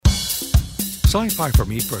Sci-Fi for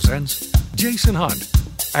Me presents Jason Hunt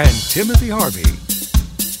and Timothy Harvey.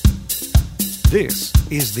 This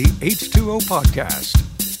is the H2O Podcast.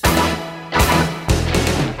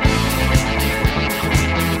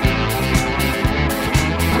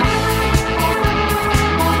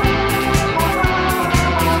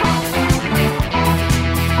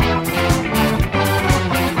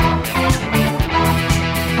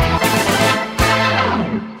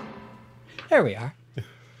 There we are.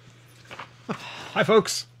 Hi,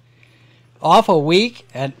 folks. Awful week,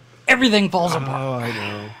 and everything falls apart. Oh,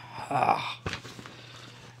 I know.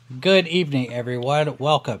 Good evening, everyone.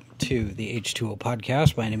 Welcome to the H2O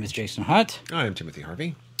Podcast. My name is Jason Hunt. I'm Timothy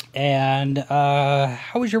Harvey. And how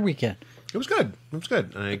was your weekend? It was good. It was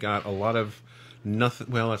good. I got a lot of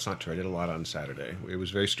nothing. Well, that's not true. I did a lot on Saturday. It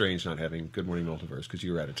was very strange not having Good Morning Multiverse because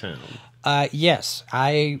you were out of town. Yes,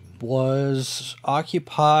 I was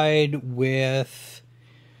occupied with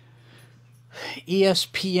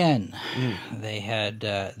ESPN. They had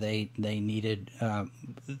they needed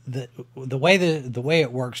the way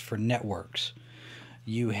it works for networks.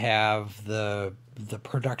 You have the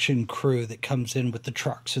production crew that comes in with the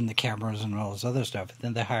trucks and the cameras and all this other stuff.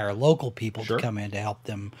 Then they hire local people to come in to help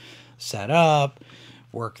them set up,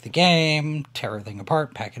 work the game, tear everything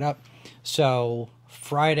apart, pack it up. So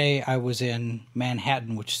Friday I was in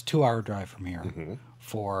Manhattan, which is a 2-hour drive from here,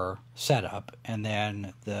 for setup, and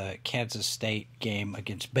then the Kansas State game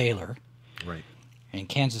against Baylor. Right. And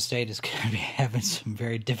Kansas State is going to be having some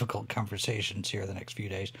very difficult conversations here the next few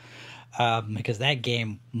days, because that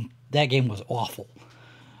game was awful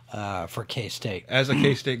for K-State. As a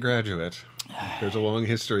K-State graduate, there's a long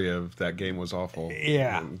history of that game was awful.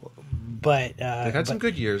 Yeah. But they've had some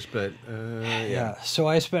good years, but yeah. So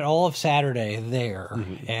I spent all of Saturday there,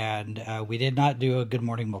 and we did not do a Good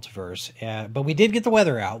Morning Multiverse, but we did get the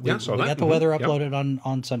weather out. We got the weather uploaded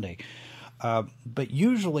on Sunday. But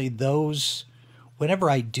usually whenever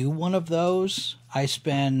I do one of those, I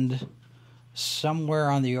spend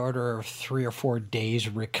somewhere on the order of 3 or 4 days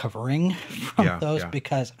recovering from those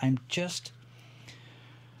because I'm just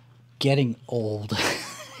getting old.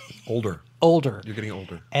 Older. You're getting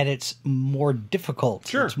older. And it's more difficult.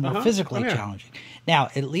 Sure. It's more physically challenging. Now,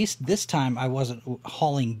 at least this time I wasn't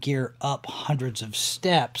hauling gear up hundreds of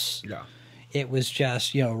steps. Yeah. It was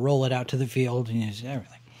just, roll it out to the field and use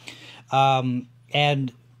everything.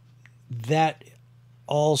 And that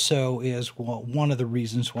also is one of the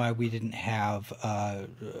reasons why we didn't have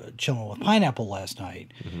Chillin' with Pineapple last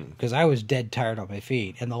night, because I was dead tired on my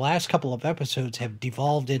feet. And the last couple of episodes have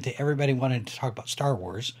devolved into everybody wanting to talk about Star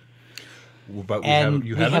Wars. But we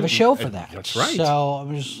have a show for that. That's right. So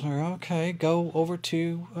I'm just like, okay, go over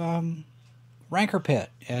to Ranker Pit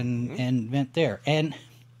and vent there. And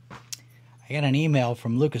I got an email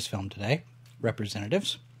from Lucasfilm today,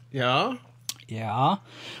 representatives. Yeah? Yeah.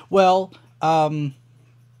 Well,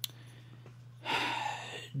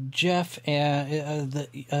 Jeff and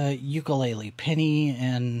the ukulele, Penny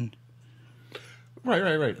and...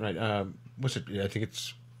 Right. What's it? I think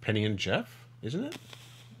it's Penny and Jeff, isn't it?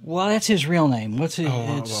 Well, that's his real name. What's it?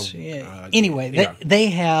 Anyway, they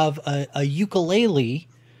have a ukulele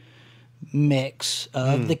mix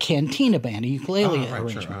of the Cantina Band, a ukulele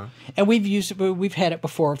arrangement, sure, and we've had it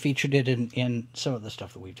before, featured it in some of the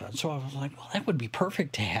stuff that we've done. So I was like, well, that would be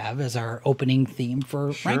perfect to have as our opening theme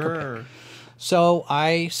for Ranker Pit. So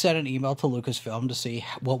I sent an email to Lucasfilm to see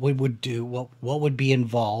what we would do, what would be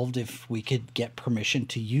involved if we could get permission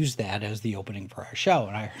to use that as the opening for our show.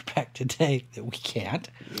 And I heard back today that we can't,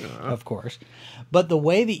 of course. But the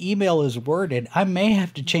way the email is worded, I may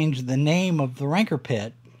have to change the name of the Ranker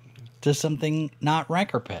Pit to something not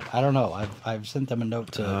Ranker Pit. I don't know. I've sent them a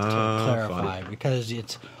note to clarify, because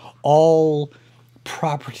it's all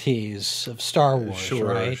properties of Star Wars,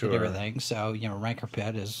 right? Sure. And everything. So, Ranker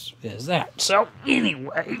Pit is that. So,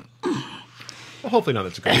 anyway. Well, hopefully not.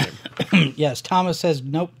 That's a good name. Yes, Thomas says,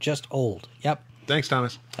 nope, just old. Yep. Thanks,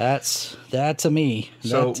 Thomas. That's a me.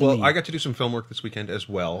 I got to do some film work this weekend as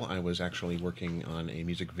well. I was actually working on a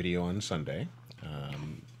music video on Sunday.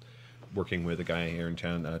 Working with a guy here in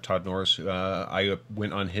town, Todd Norris. I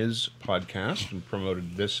went on his podcast and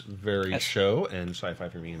promoted this very show and Sci-Fi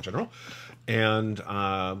for Me in general. And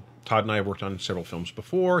Todd and I have worked on several films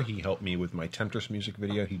before. He helped me with my Temptress music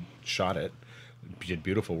video. He shot it. He did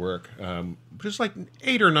beautiful work. Which is like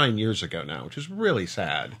 8 or 9 years ago now, which is really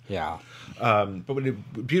sad. Yeah. But we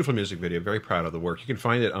did beautiful music video. Very proud of the work. You can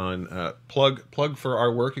find it on plug for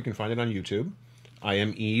our work. You can find it on YouTube. I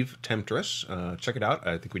am Eve Temptress. Check it out.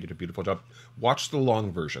 I think we did a beautiful job. Watch the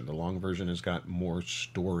long version. The long version has got more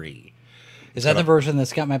story. Is that the version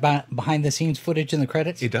that's got my behind the scenes footage in the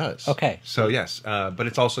credits? It does. Okay. So yes, but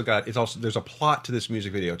it's also there's a plot to this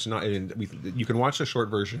music video. It's not you can watch the short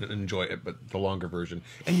version and enjoy it, but the longer version,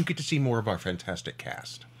 and you get to see more of our fantastic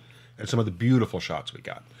cast and some of the beautiful shots we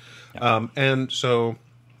got. Yeah. And so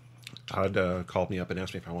Todd called me up and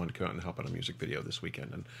asked me if I wanted to go out and help on a music video this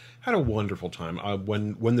weekend, and had a wonderful time.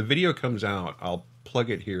 When the video comes out, I'll plug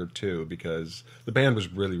it here too, because the band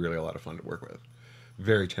was really, really a lot of fun to work with.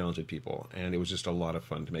 Very talented people, and it was just a lot of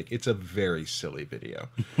fun to make. It's a very silly video,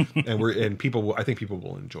 and people. I think people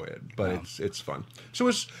will enjoy it, but it's fun. So it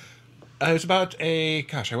was about I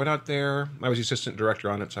went out there. I was the assistant director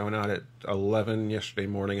on it, so I went out at 11 yesterday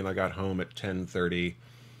morning, and I got home at 10:30,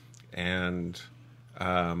 and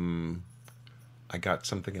I got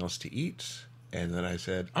something else to eat, and then I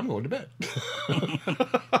said, I'm going to bed.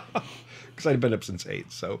 Because I'd been up since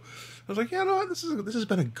 8, so I was like, yeah, no, this has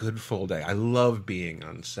been a good full day. I love being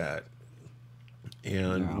on set,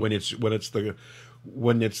 and when it's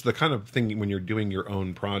the kind of thing when you're doing your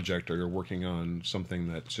own project or you're working on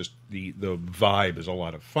something that's just the vibe is a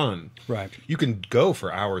lot of fun. Right. You can go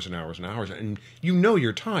for hours and hours and hours, and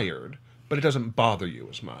you're tired, but it doesn't bother you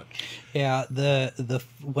as much. Yeah, the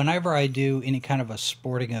whenever I do any kind of a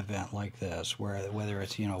sporting event like this, whether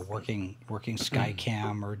it's working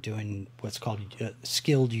Skycam or doing what's called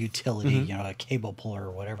skilled utility, a cable puller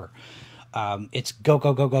or whatever, it's go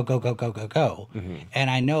go go go go go go go go, and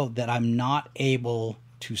I know that I'm not able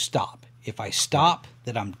to stop. If I stop,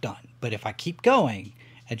 then I'm done. But if I keep going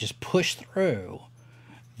and just push through,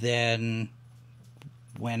 then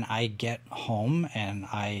when I get home and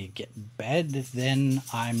I get in bed, then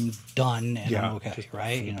I'm done and I'm okay,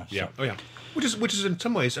 right? Yeah. So. Oh yeah. Which is in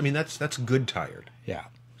some ways, I mean, that's good tired. Yeah.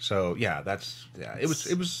 So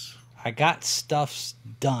it was. I got stuff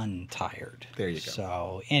done tired. There you go.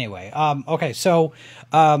 So anyway, okay. So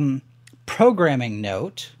programming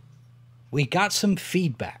note, we got some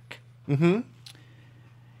feedback. Mm-hmm.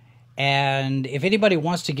 And if anybody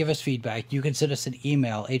wants to give us feedback, you can send us an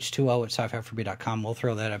email, h2o@sci-fi4me.com. We'll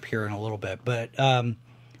throw that up here in a little bit. But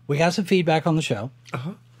we got some feedback on the show.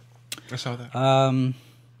 Uh-huh. I saw that.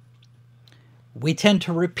 We tend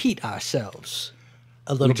to repeat ourselves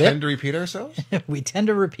a little bit. We tend to repeat ourselves? We tend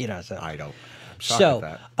to repeat ourselves. I don't. I'm shocked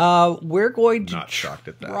at that. We're going to shocked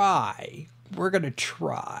at that. try. We're going to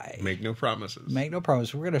try. Make no promises. Make no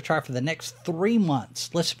promises. We're going to try for the next 3 months.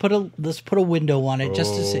 Let's put a window on it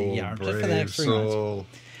just to see. Just for the next 3 months.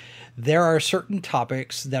 There are certain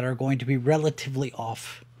topics that are going to be relatively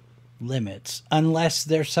off limits, unless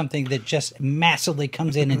there's something that just massively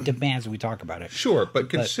comes in and demands we talk about it. Sure, but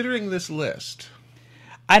considering this list,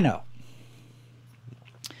 I know.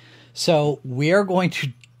 So we are going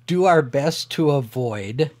to do our best to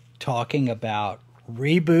avoid talking about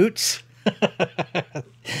reboots.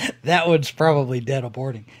 That one's probably dead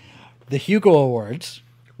aborting. The Hugo Awards,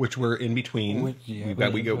 which we're in between.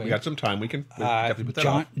 We got some time. We can definitely put that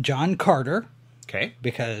off. John Carter. Okay.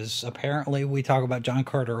 Because apparently we talk about John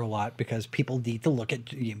Carter a lot because people need to look at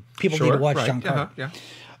people need to watch John Carter. Yeah.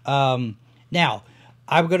 Now,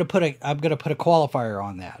 I'm going to put a qualifier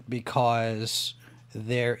on that because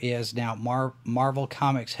there is now Marvel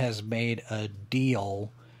Comics has made a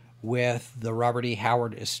deal with the Robert E.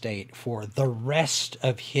 Howard estate for the rest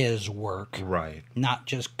of his work, right? Not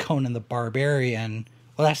just Conan the Barbarian.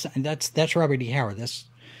 Well, that's Robert E. Howard.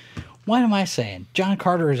 What am I saying? John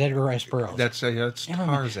Carter is Edgar Rice Burroughs. That's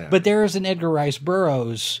Tarzan. But there is an Edgar Rice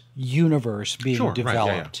Burroughs universe being developed.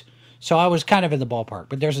 Right, yeah. So I was kind of in the ballpark.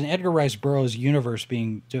 But there's an Edgar Rice Burroughs universe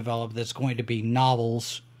being developed that's going to be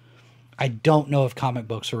novels. I don't know if comic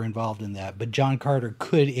books are involved in that, but John Carter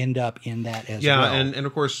could end up in that as well. Yeah, and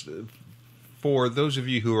of course, for those of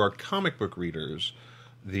you who are comic book readers,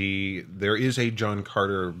 there is a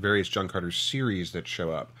various John Carter series that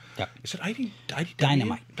show up. Yeah. Is it IDW?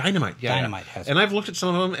 Dynamite. Dynamite, yeah. Dynamite has and I've looked at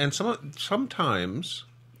some of them, and sometimes,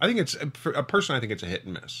 I think it's, for a person, I think it's a hit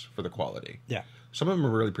and miss for the quality. Yeah. Some of them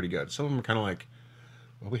are really pretty good. Some of them are kind of like,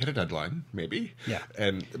 well, we had a deadline, maybe. Yeah.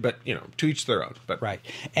 But to each their own. But right.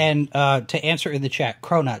 And to answer in the chat,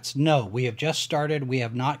 Cronuts, no, we have just started. We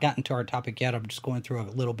have not gotten to our topic yet. I'm just going through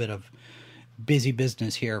a little bit of busy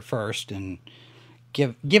business here first, and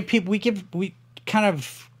give people. We kind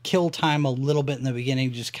of kill time a little bit in the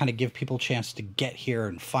beginning, just kind of give people a chance to get here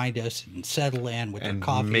and find us and settle in with their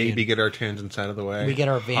coffee. Maybe get our tangents out of the way. We get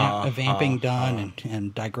our vamping done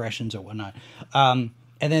and digressions or whatnot. And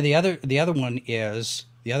then the other one is.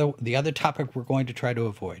 The other topic we're going to try to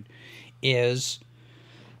avoid is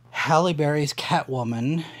Halle Berry's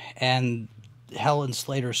Catwoman and Helen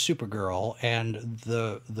Slater's Supergirl and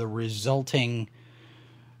the resulting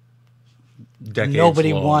decades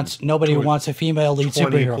nobody long. wants a female lead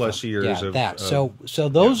 20 superhero plus film. years yeah, of- that. of- So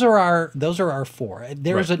those are our four.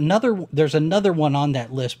 There's Right. another one on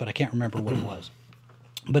that list, but I can't remember what it was.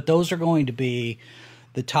 But those are going to be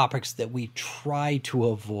the topics that we try to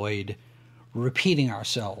avoid repeating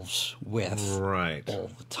ourselves with Right.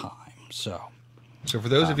 all the time. So So for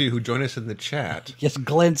those of you who join us in the chat, yes,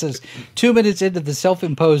 Glenn says 2 minutes into the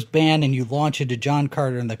self-imposed ban, and you launch into John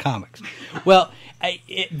Carter in the comics. Well,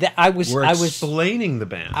 I was explaining the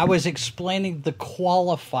ban. I was explaining the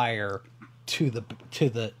qualifier to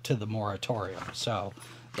the moratorium. So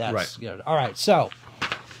that's Right. good. All right, so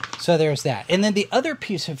there's that. And then the other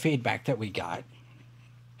piece of feedback that we got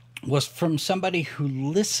was from somebody who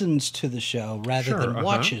listens to the show rather Sure, than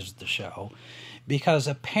watches the show, because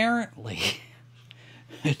apparently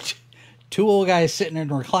two old guys sitting in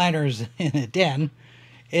recliners in a den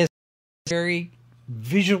is very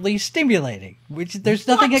visually stimulating, which there's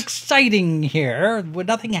nothing exciting here when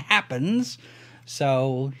nothing happens.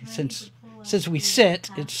 So since we sit,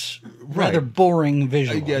 it's rather Right. boring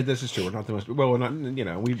visually. Yeah, this is true. We're not the most well. We're not. You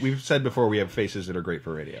know, we've said before we have faces that are great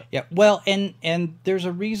for radio. Yeah, well, and there's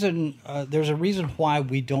a reason. There's a reason why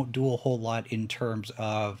we don't do a whole lot in terms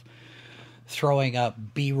of throwing up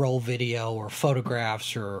B-roll video or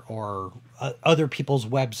photographs or other people's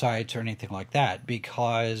websites or anything like that,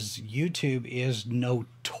 because YouTube is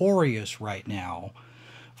notorious right now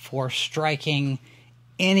for striking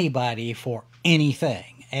anybody for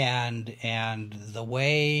anything, and the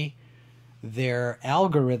way their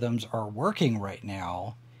algorithms are working right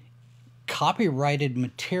now, copyrighted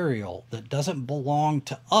material that doesn't belong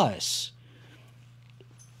to us,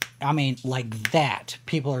 I mean, like that,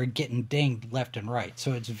 people are getting dinged left and right.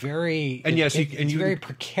 So it's very, And yes, it's very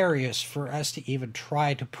precarious for us to even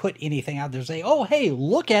try to put anything out there. Say, oh, hey,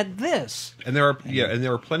 look at this. And there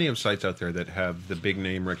are plenty of sites out there that have the big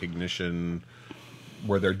name recognition,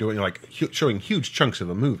 where they're doing showing huge chunks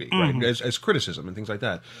of a movie, right, as criticism and things like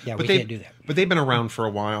that. Yeah, but we can't do that. But they've been around for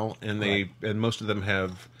a while, and and most of them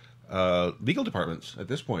have legal departments at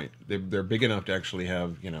this point. They're big enough to actually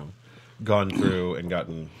have gone through and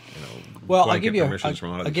gotten Well, I'll blanket give you permissions from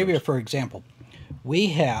a lot of I'll these give you folks. for example. We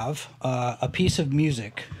have a piece of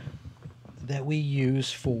music that we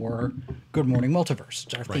use for Good Morning Multiverse.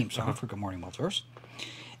 It's our theme song for Good Morning Multiverse,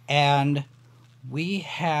 and we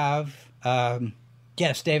have.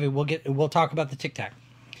 Yes, David, we'll talk about the Tic Tac.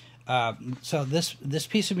 So this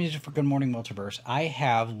piece of music for Good Morning Multiverse, I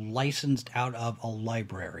have licensed out of a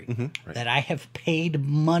library right. that I have paid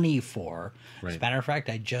money for. As Right. a matter of fact,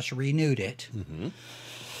 I just renewed it.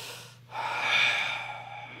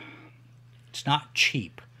 It's not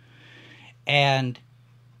cheap. And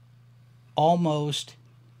almost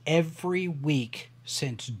every week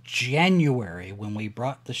since January, when we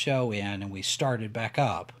brought the show in and we started back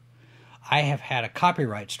up, I have had a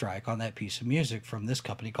copyright strike on that piece of music from this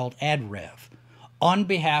company called AdRev on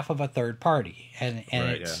behalf of a third party. And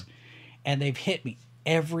Right, it's and they've hit me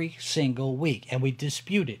every single week, and we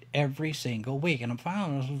dispute it every single week. And I'm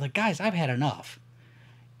finally like, guys, I've had enough.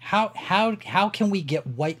 How can we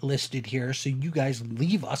get whitelisted here so you guys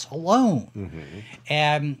leave us alone?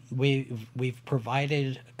 And we've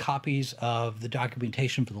provided copies of the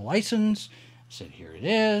documentation for the license. I said, here it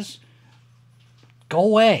is. Go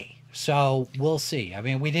away. So we'll see. I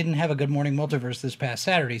mean, we didn't have a Good Morning Multiverse this past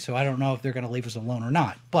Saturday, so I don't know if they're going to leave us alone or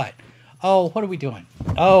not. But, what are we doing?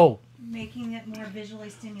 Oh, Making it more visually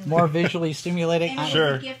stimulating. more visually stimulating. And it was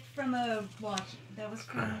Sure. a gift from a watch. That was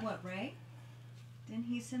from what, Ray? Didn't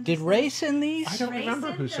he send Did us Ray that? send these? I don't Ray remember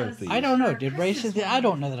sent who sent those. these. I don't know. Our Did Ray Christmas send? I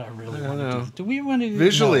don't know that I really I don't want to do know. this. Do we want to do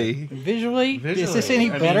Visually. no. Visually? Is this Visually. any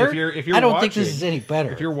I mean, better? if you're I don't think this watching- is any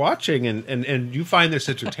better. If you're watching and you find this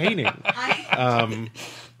entertaining,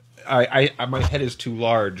 I my head is too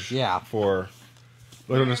large. Yeah. For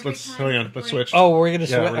let's switch. Oh, we're gonna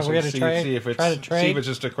Yeah, we're gonna see try if it's try to trade. see if it's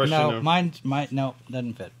just a question No, of no,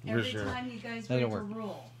 doesn't fit. Every sure. time you guys That'll break a work.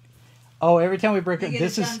 rule, Oh, every time we break you it, get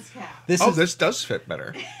this a is dunce cap. this oh, is this does fit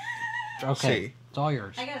better. okay. see. It's all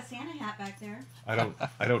yours. I got a Santa hat back there. I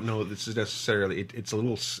don't know. This is necessarily. It's a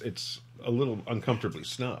little uncomfortably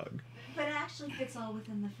snug. But it actually fits all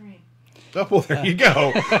within the frame. Oh well, there you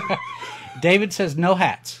go. David says no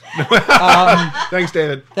hats. Thanks,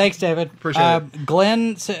 David. Thanks, David. Appreciate it.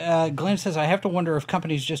 Glenn says, I have to wonder if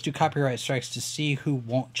companies just do copyright strikes to see who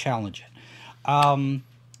won't challenge it.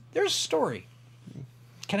 There's a story.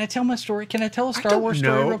 Can I tell my story? Can I tell a Star Wars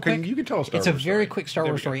story real quick? You can tell a Star It's Wars a very story. quick Star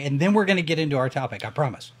There Wars we go. story, and then we're going to get into our topic, I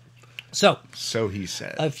promise. So, So he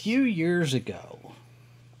said. a few years ago,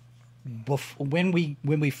 when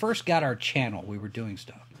we first got our channel, we were doing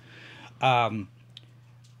stuff.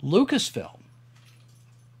 Lucasfilm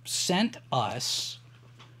sent us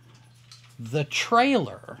the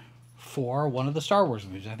trailer for one of the Star Wars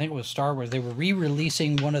movies. I think it was Star Wars. They were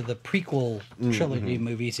re-releasing one of the prequel trilogy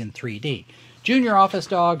movies in 3D. Junior Office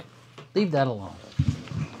Dog, leave that alone.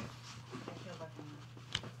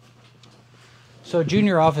 So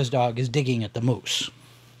Junior Office Dog is digging at the moose.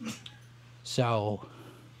 So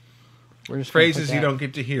we're just gonna put Phrases that- you don't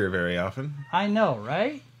get to hear very often. I know,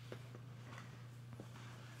 right?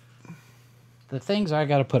 The things I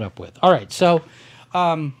got to put up with. All right, so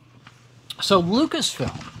Lucasfilm,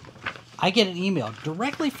 I get an email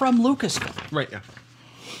directly from Lucasfilm. Right, yeah.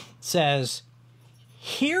 Says,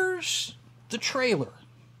 here's the trailer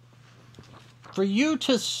for you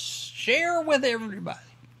to share with everybody.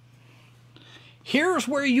 Here's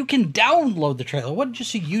where you can download the trailer. It wasn't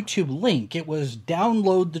just a YouTube link. It was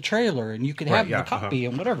download the trailer, and you could have the copy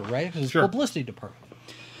and whatever, right? Because it's publicity department.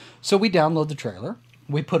 So we download the trailer.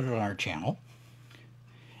 We put it on our channel.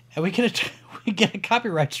 And we get a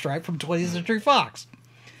copyright strike from 20th Century Fox.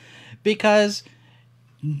 Because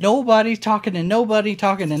nobody's talking to nobody,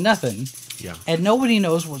 talking to nothing. Yeah. And nobody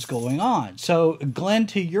knows what's going on. So, Glenn,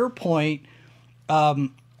 to your point,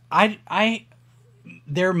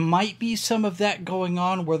 there might be some of that going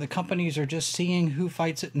on where the companies are just seeing who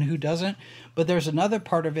fights it and who doesn't. But there's another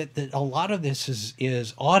part of it that a lot of this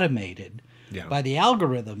is automated by the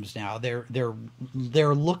algorithms now.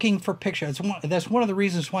 They're looking for pictures. That's one of the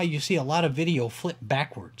reasons why you see a lot of video flip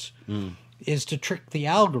backwards, is to trick the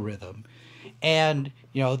algorithm. And,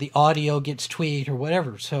 the audio gets tweaked or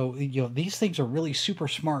whatever. So, these things are really super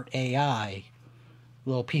smart AI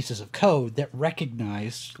little pieces of code that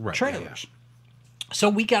recognize trailers. So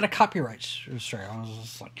we got a copyright strike. I was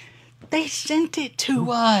just like, they sent it to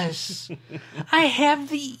us. I have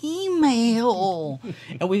the email.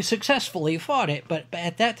 And we successfully fought it. But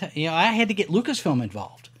at that time, I had to get Lucasfilm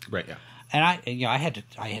involved. Right, yeah. And I had to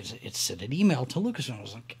send an email to Lucasfilm. I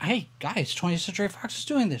was like, hey, guys, 20th Century Fox is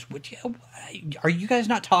doing this. Are you guys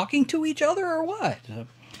not talking to each other or what?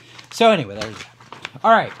 So anyway, there's that.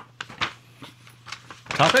 All right.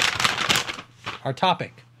 Topic? Our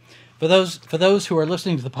topic. For those who are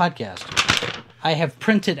listening to the podcast, I have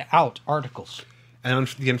printed out articles. And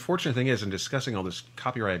the unfortunate thing is, in discussing all this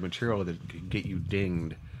copyrighted material that could get you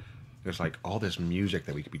dinged, there's like all this music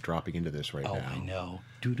that we could be dropping into this right now. Oh, I know.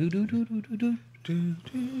 Do do do do do do do.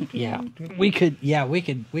 Yeah, we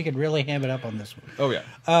could really ham it up on this one. Oh yeah.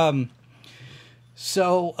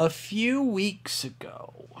 So a few weeks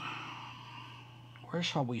ago, where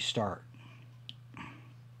shall we start?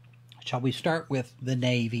 Shall we start with the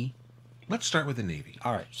Navy? Let's start with the Navy.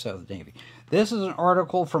 All right, so the Navy. This is an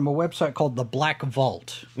article from a website called The Black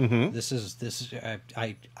Vault. Mm-hmm. This is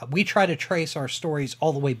we try to trace our stories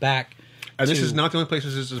all the way back. And this is not the only place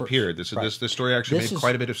this has appeared. This story actually made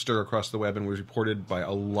quite a bit of stir across the web and was reported by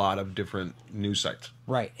a lot of different news sites.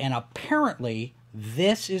 Right, and apparently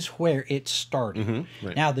this is where it started. Mm-hmm.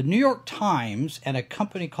 Right. Now, the New York Times and a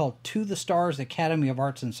company called To the Stars Academy of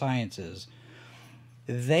Arts and Sciences,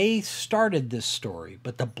 they started this story,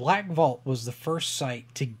 but the Black Vault was the first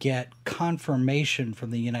site to get confirmation from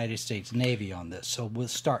the United States Navy on this. So we'll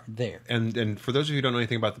start there. And for those of you who don't know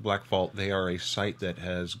anything about the Black Vault, they are a site that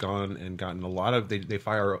has gone and gotten a lot of... They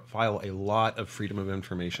file a lot of Freedom of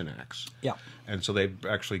Information Acts. Yeah. And so they've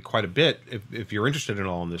actually quite a bit, if you're interested in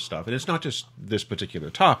all of this stuff, and it's not just this particular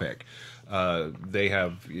topic, it's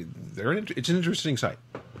an interesting site.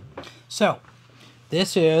 So,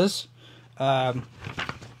 this is...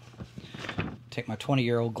 take my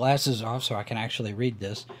 20-year-old glasses off so I can actually read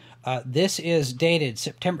this. This is dated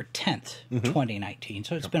September 10th, 2019,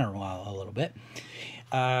 so it's been a while, a little bit.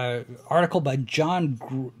 Article by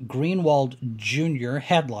John Greenwald Jr.,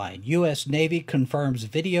 headline, U.S. Navy confirms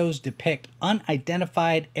videos depict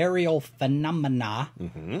unidentified aerial phenomena,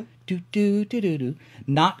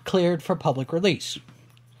 not cleared for public release.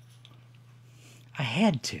 I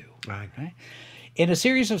had to. Right? In a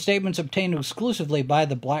series of statements obtained exclusively by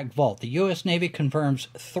the Black Vault, the U.S. Navy confirms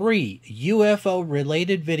 3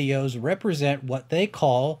 UFO-related videos represent what they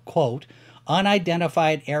call, quote,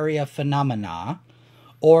 unidentified area phenomena,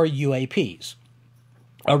 or UAPs.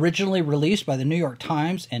 Originally released by the New York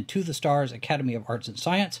Times and To the Stars Academy of Arts and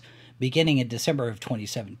Science, beginning in December of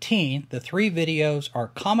 2017, the 3 videos are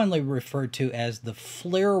commonly referred to as the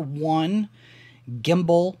FLIR-1,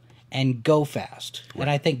 Gimbal, and Go Fast. Right. And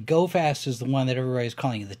I think Go Fast is the one that everybody's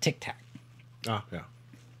calling the Tic Tac. Ah, yeah.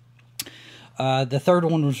 The third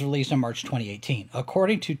one was released in March 2018.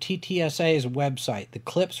 According to TTSA's website, the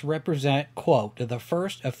clips represent, quote, the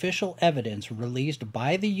first official evidence released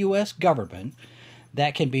by the U.S. government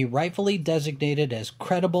that can be rightfully designated as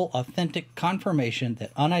credible, authentic confirmation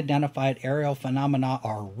that unidentified aerial phenomena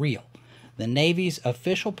are real. The Navy's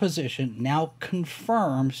official position now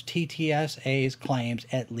confirms TTSA's claims,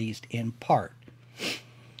 at least in part.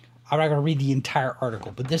 I'm not going to read the entire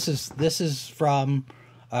article, but this is from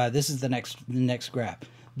this is the next graph.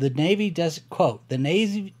 The Navy quote, the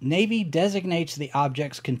Navy designates the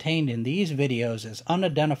objects contained in these videos as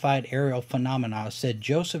unidentified aerial phenomena, said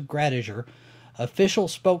Joseph Gradiger, official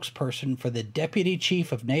spokesperson for the Deputy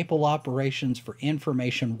Chief of Naval Operations for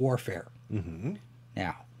Information Warfare. Mm-hmm.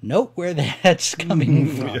 Now, note where that's coming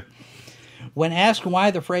from. Yeah. When asked why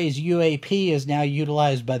the phrase UAP is now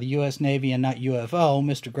utilized by the U.S. Navy and not UFO,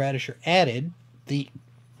 Mr. Gradiger added, the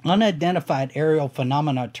unidentified aerial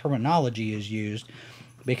phenomena terminology is used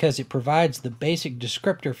because it provides the basic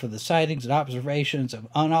descriptor for the sightings and observations of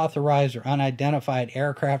unauthorized or unidentified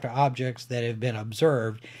aircraft or objects that have been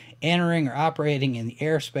observed entering or operating in the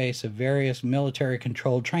airspace of various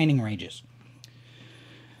military-controlled training ranges.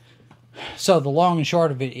 So the long and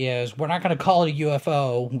short of it is, we're not going to call it a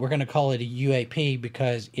UFO. We're going to call it a UAP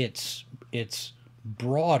because it's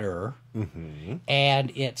broader, mm-hmm.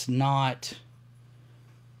 and it's not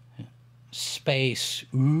space.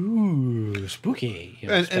 Ooh, spooky.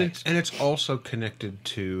 And it's also connected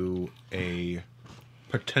to a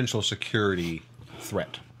potential security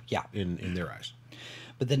threat. Yeah, in their eyes.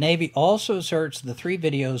 But the Navy also asserts the 3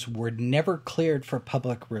 videos were never cleared for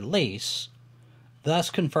public release,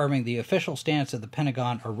 thus confirming the official stance of the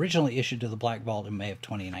Pentagon originally issued to the Black Vault in May of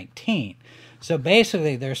 2019. So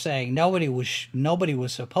basically, they're saying nobody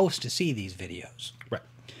was supposed to see these videos, right?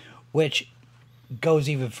 Which goes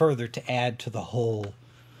even further to add to the whole: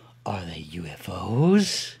 are they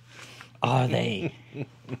UFOs? Are they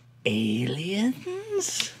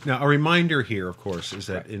aliens? Now, a reminder here, of course, is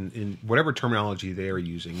that in whatever terminology they are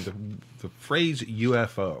using, the phrase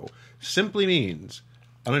UFO simply means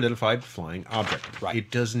unidentified flying object. Right.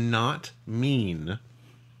 It does not mean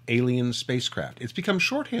alien spacecraft. It's become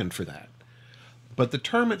shorthand for that. But the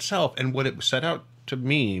term itself and what it set out to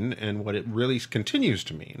mean and what it really continues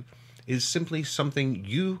to mean is simply something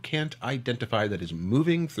you can't identify that is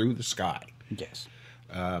moving through the sky. Yes.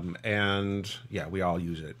 And yeah, we all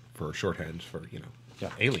use it for shorthand for,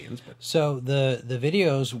 aliens. But so the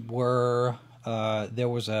videos were, there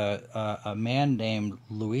was a man named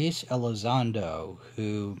Luis Elizondo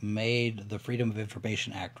who made the Freedom of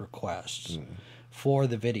Information Act requests for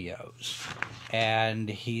the videos. And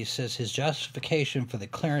he says his justification for the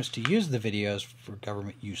clearance to use the videos for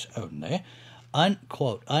government use only,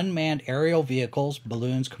 quote, unmanned aerial vehicles,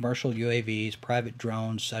 balloons, commercial UAVs, private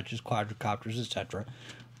drones such as quadricopters, etc.,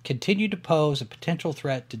 continue to pose a potential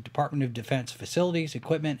threat to Department of Defense facilities,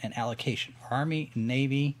 equipment, and allocation. Army,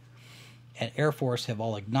 Navy, and Air Force have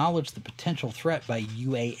all acknowledged the potential threat by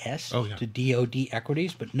UAS to DoD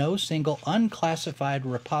equities, but no single unclassified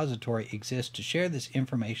repository exists to share this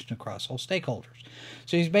information across all stakeholders.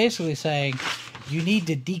 So he's basically saying you need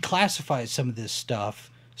to declassify some of this stuff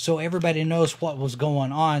so everybody knows what was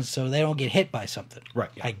going on, so they don't get hit by something. Right.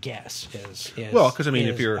 Yeah. I guess is well, because I mean,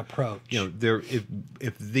 if you're approach,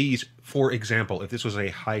 if these, for example, if this was a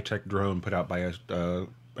high-tech drone put out by an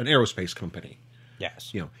aerospace company,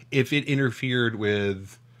 yes, if it interfered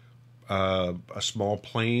with a small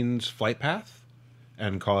plane's flight path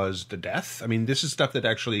and caused a death, I mean, this is stuff that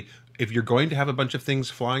actually, if you're going to have a bunch of things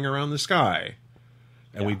flying around the sky.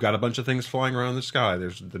 And we've got a bunch of things flying around the sky.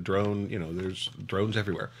 There's the drone, there's drones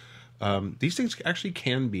everywhere. These things actually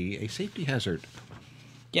can be a safety hazard.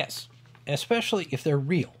 Yes, especially if they're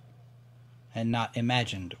real and not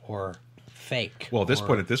imagined or fake. Well, at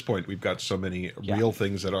this point, we've got so many real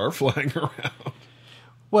things that are flying around.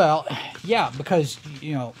 Well, yeah, because,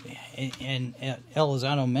 and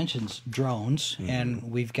Elizondo mentions drones,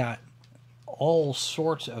 and we've got all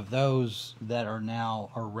sorts of those that are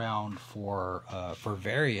now around for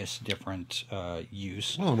various different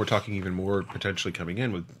use. Well, and we're talking even more potentially coming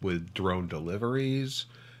in with drone deliveries,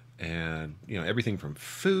 and everything from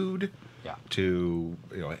food to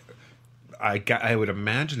I would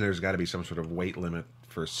imagine there's got to be some sort of weight limit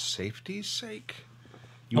for safety's sake.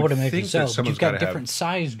 I would imagine so. You've got different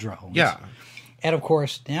size drones. Yeah, and of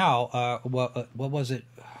course now, what was it,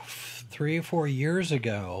 3 or 4 years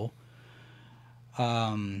ago?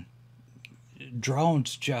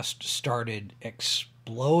 Drones just started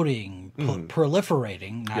exploding,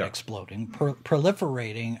 proliferating, not exploding,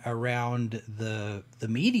 proliferating around the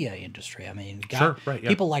media industry. I mean,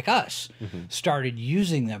 people like us started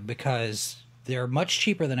using them because They're much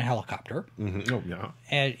cheaper than a helicopter. Mm-hmm. Oh, yeah.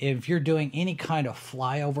 And if you're doing any kind of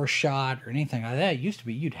flyover shot or anything like that, it used to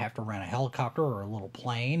be you'd have to rent a helicopter or a little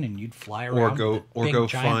plane, and you'd fly around. Or go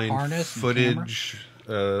find footage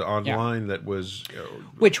online that was...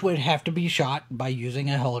 which would have to be shot by using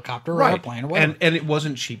a helicopter or a plane or whatever. And it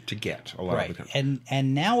wasn't cheap to get a lot of the time.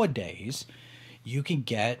 And nowadays, you can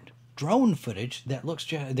get drone footage that looks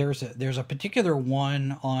there's a particular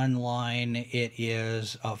one online. It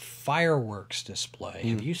is a fireworks display.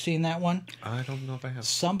 Have you seen that one? I don't know if I have.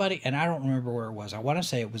 Somebody, and I don't remember where it was. I want to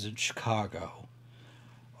say it was in Chicago.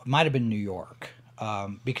 It might have been New York,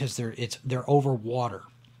 because they're over water,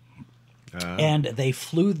 and they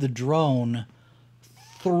flew the drone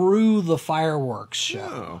through the fireworks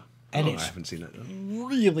show. And I haven't seen that.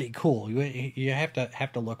 Really cool. You have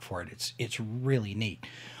to look for it. It's really neat.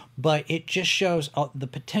 But it just shows the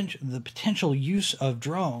potential use of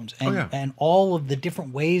drones and all of the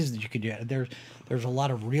different ways that you could do it. There's a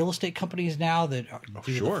lot of real estate companies now that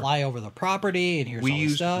do the fly over the property, and here's all the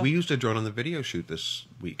stuff. We used a drone on the video shoot this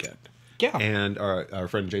weekend. Yeah. And our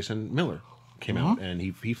friend Jason Miller came out, and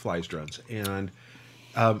he flies drones. And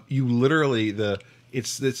you literally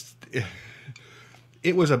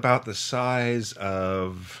it was about the size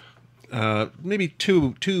of maybe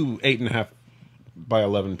two 8.5 by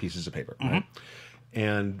 11 pieces of paper, right?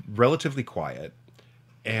 And relatively quiet.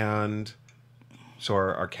 And so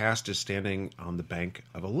our cast is standing on the bank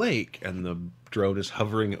of a lake, and the drone is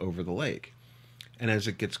hovering over the lake. And as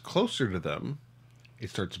it gets closer to them,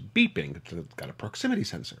 it starts beeping. It's got a proximity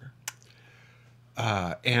sensor.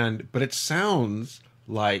 But it sounds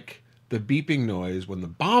like the beeping noise when the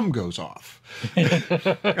bomb goes off.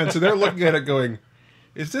 And so they're looking at it going,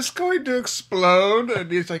 is this going to explode?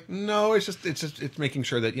 And he's like, no, it's making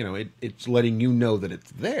sure that, it's letting you know that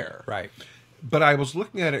it's there. Right. But I was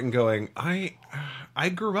looking at it and going, I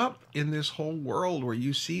grew up in this whole world where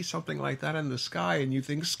you see something like that in the sky and you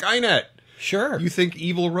think Skynet. Sure. You think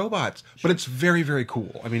evil robots. But it's very, very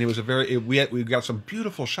cool. I mean, it was we got some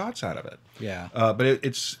beautiful shots out of it. Yeah. But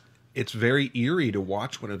it's very eerie to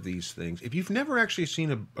watch one of these things. If you've never actually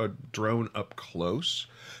seen a drone up close,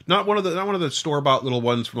 not one of the store-bought little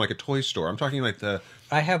ones from like a toy store. I'm talking like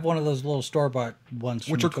I have one of those little store-bought ones,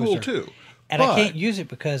 which are cool too. And I can't use it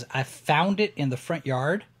because I found it in the front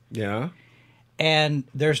yard. Yeah. And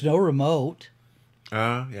there's no remote.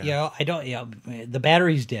 Yeah. I don't. The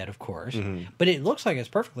battery's dead, of course, but it looks like it's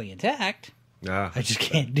perfectly intact. Yeah. I just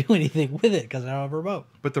can't do anything with it because I don't have a remote.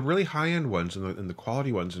 But the really high-end ones and the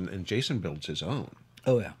quality ones, and Jason builds his own.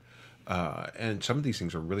 Oh, yeah. And some of these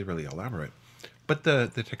things are really, really elaborate. But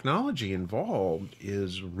the technology involved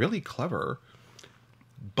is really clever,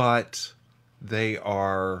 but they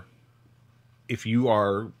are, if you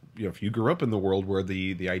grew up in the world where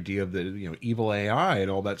the idea of the evil AI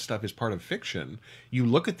and all that stuff is part of fiction, you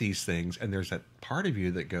look at these things and there's that part of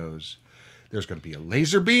you that goes, there's going to be a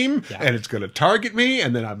laser beam and it's going to target me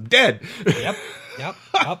and then I'm dead. Yep.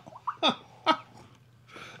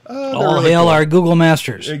 All hail our Google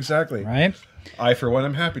masters. Exactly. Right? I, for one,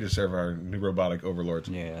 am happy to serve our new robotic overlords.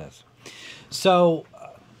 Yes. So,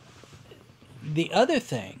 the other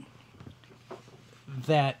thing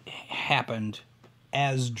that happened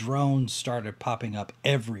as drones started popping up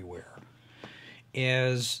everywhere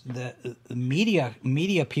is the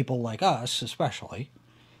media people like us, especially,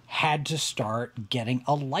 had to start getting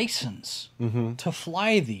a license to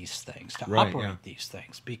fly these things, to operate these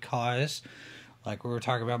things, because, like we were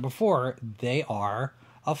talking about before, they are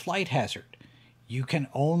a flight hazard. You can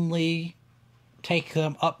only take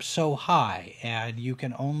them up so high, and you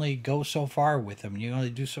can only go so far with them. You only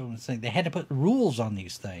do so many things. They had to put rules on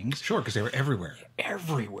these things. Sure, because they were everywhere.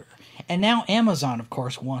 Everywhere. And now Amazon, of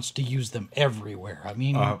course, wants to use them everywhere. I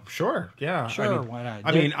mean... Sure, yeah. Sure, why not?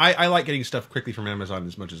 I like getting stuff quickly from Amazon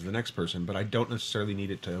as much as the next person, but I don't necessarily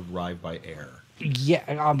need it to arrive by air. Yeah.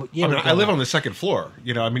 I live on the second floor. Is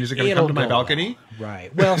it going to come to my balcony? Well.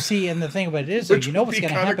 Right. Well, see, and the thing about it is, you know what's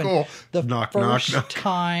going to happen? Cool.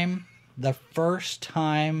 The first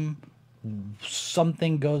time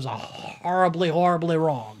something goes horribly, horribly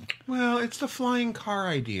wrong. Well, it's the flying car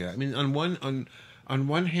idea. I mean, on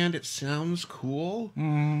one hand, it sounds cool,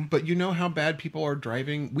 but you know how bad people are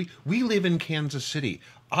driving. We live in Kansas City.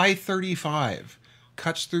 I-35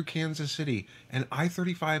 cuts through Kansas City, and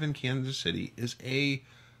I-35 in Kansas City is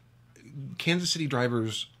Kansas City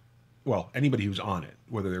drivers. Well, anybody who's on it,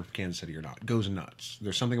 whether they're from Kansas City or not, goes nuts.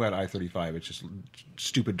 There's something about I-35. It's just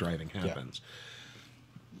stupid driving happens.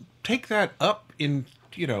 Yeah. Take that up in,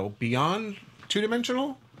 beyond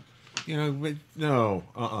two-dimensional.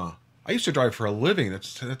 No, I used to drive for a living.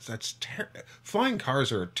 Flying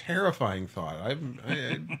cars are a terrifying thought.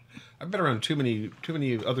 I've been around too many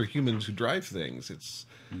other humans who drive things.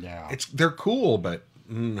 They're cool, but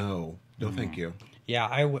no, thank you. Yeah,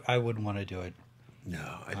 I wouldn't want to do it.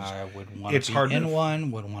 No, I wouldn't want to be in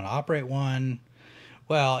one. Wouldn't want to operate one.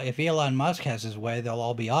 Well, if Elon Musk has his way, they'll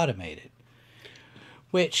all be automated.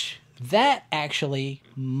 Which that actually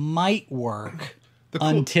might work.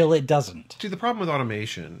 Until it doesn't. See, the problem with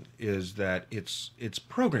automation is that it's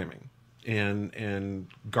programming and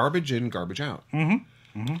garbage in, garbage out.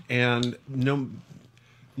 Mm-hmm. Mm-hmm. And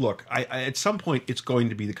look, I at some point it's going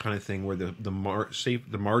to be the kind of thing where the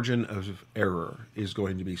margin of error is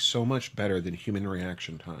going to be so much better than human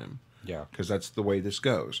reaction time. Yeah, because that's the way this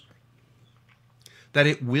goes. That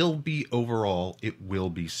it will be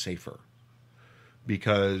safer.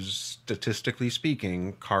 Because statistically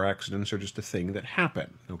speaking, car accidents are just a thing that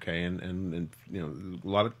happen, okay? And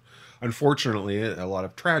unfortunately, a lot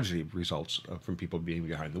of tragedy results from people being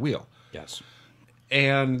behind the wheel. Yes.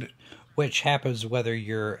 And which happens whether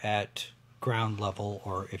you're at ground level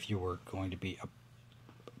or if you were going to be up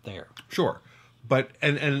there. Sure. But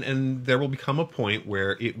and there will become a point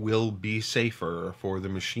where it will be safer for the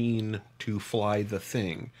machine to fly the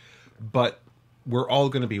thing. But we're all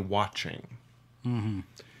going to be watching. Mm-hmm.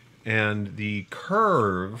 And the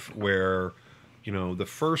curve where, the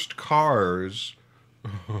first cars,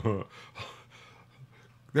 there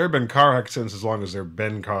have been car accidents as long as there have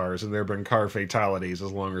been cars, and there have been car fatalities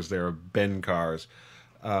as long as there have been cars.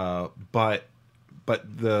 But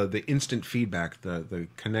the instant feedback, the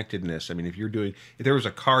connectedness. I mean, if there was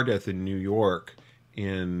a car death in New York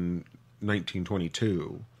in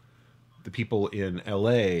 1922, the people in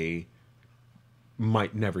LA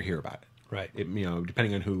might never hear about it. Right.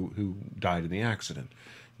 Depending on who died in the accident,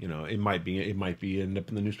 it might end up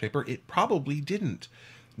in the newspaper. It probably didn't.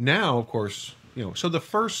 Now, of course, so the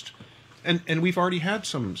first, and we've already had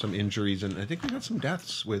some injuries, and I think we've had some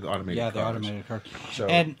deaths with automated cars. Yeah, the automated cars. So,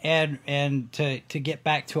 and to get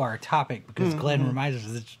back to our topic, because Glenn reminds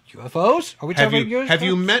us it's UFOs. Are we talking about UFOs? Have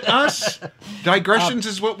you met us? Digressions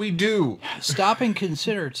is what we do. Stop and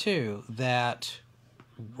consider too that.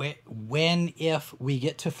 If we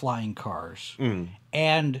get to flying cars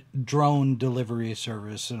and drone delivery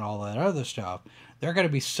service and all that other stuff, there are going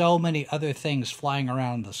to be so many other things flying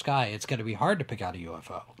around the sky. It's going to be hard to pick out a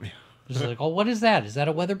UFO. It's like, what is that? Is that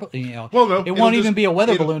a weather balloon? Well, no, it won't even be a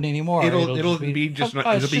weather balloon anymore. It'll be just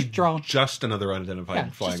drone. Just another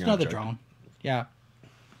unidentified flying just another object. Drone. Yeah,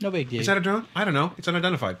 no big deal. Is that a drone? I don't know. It's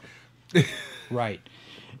unidentified. Right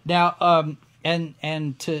now.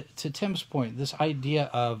 And to Tim's point, this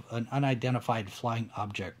idea of an unidentified flying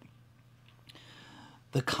object,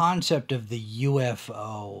 the concept of the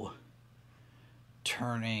UFO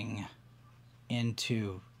turning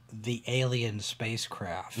into the alien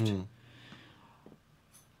spacecraft,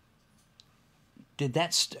 did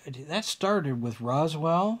that started with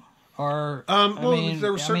Roswell? Or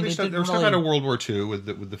there was certainly stuff out of World War II with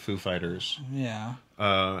the Foo Fighters, yeah,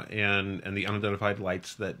 and the unidentified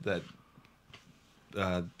lights that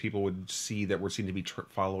people would see that were seen to be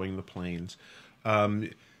following the planes.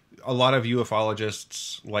 A lot of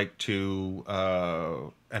ufologists like to,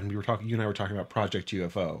 and you and I were talking about Project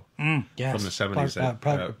UFO yes. from the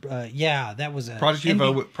 70s. Yeah, that was a Project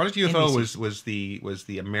UFO. Project UFO was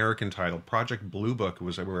the American title. Project Blue Book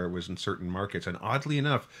was where it was in certain markets, and oddly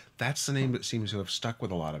enough, that's the name that seems to have stuck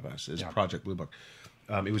with a lot of us. Is Project Blue Book.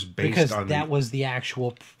 It was based on that was the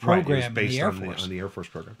actual program. Right, it was based in the Air Force. On the Air Force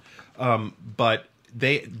program, but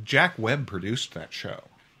Jack Webb produced that show,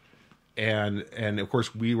 and of course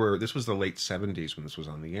this was the late 70s when this was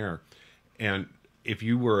on the air, and if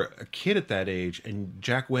you were a kid at that age, and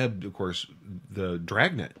Jack Webb, of course, the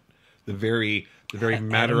Dragnet, the very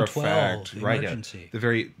matter of fact, right? Yeah, the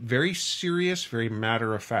very very serious, very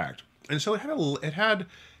matter of fact, and so it had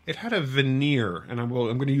a veneer, and I'm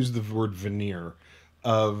going to use the word veneer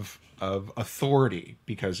of authority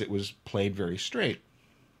because it was played very straight.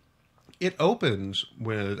 It opens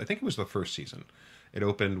with, I think it was the first season. It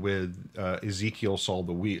opened with Ezekiel saw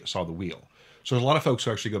the wheel. So there's a lot of folks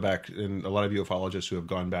who actually go back, and a lot of ufologists who have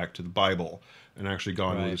gone back to the Bible and actually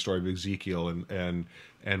gone into the story of Ezekiel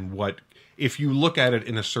and what, if you look at it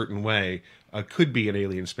in a certain way, could be an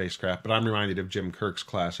alien spacecraft. But I'm reminded of Jim Kirk's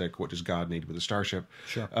classic, "What Does God Need with a Starship?"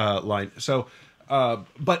 Line. So, and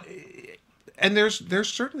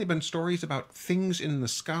there's certainly been stories about things in the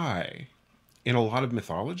sky in a lot of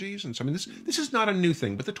mythologies, and so I mean this is not a new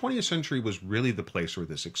thing, but the 20th century was really the place where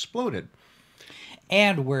this exploded,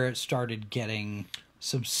 and where it started getting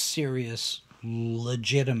some serious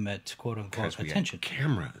legitimate quote unquote Because we attention. had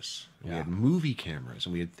cameras, we Yeah. had movie cameras,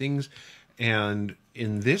 and we had things. And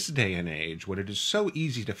in this day and age, when it is so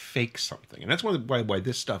easy to fake something, and that's why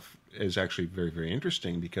this stuff is actually very, very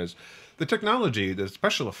interesting, because the technology, the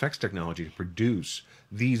special effects technology to produce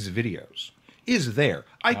these videos is there.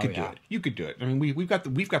 I could do yeah. it. You could do it. I mean, we've got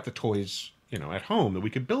the toys, at home that we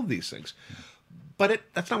could build these things. But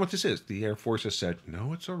that's not what this is. The Air Force has said,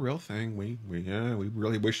 no, it's a real thing. We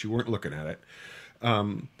really wish you weren't looking at it.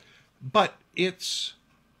 But it's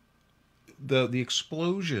the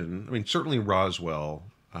explosion. I mean, certainly Roswell,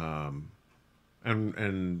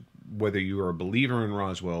 and whether you are a believer in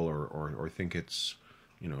Roswell or think it's,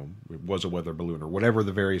 it was a weather balloon or whatever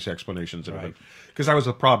the various explanations of it. Because that was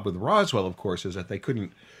the problem with Roswell, of course, is that they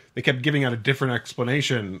kept giving out a different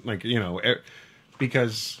explanation,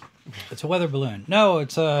 because It's a weather balloon. No,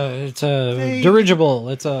 it's a dirigible.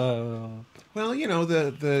 It's a well,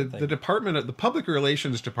 the department, the public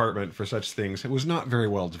relations department for such things, it was not very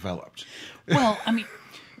well developed. well. I mean,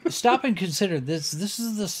 stop and consider this. This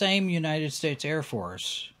is the same United States Air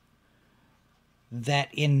Force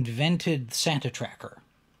that invented Santa Tracker.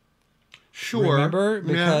 Sure, Remember,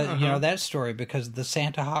 because yeah, that story. Because the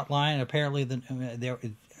Santa hotline, apparently,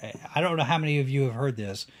 I don't know how many of you have heard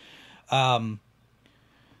this. There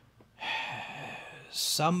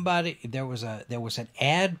was an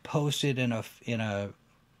ad posted in a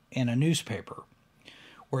newspaper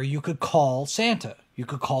where you could call Santa. You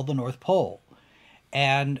could call the North Pole,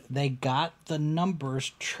 and they got the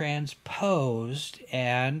numbers transposed,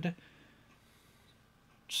 and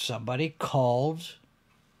somebody called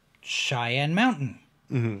Cheyenne Mountain,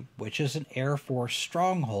 which is an Air Force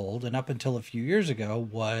stronghold, and up until a few years ago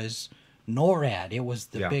was NORAD. It was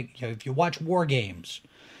the big. If you watch war games,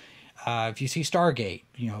 if you see Stargate,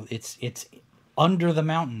 it's under the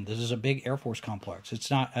mountain. This is a big Air Force complex. It's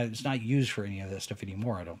not used for any of this stuff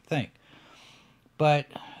anymore, I don't think. But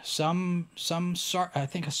I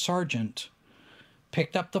think a sergeant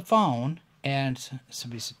picked up the phone and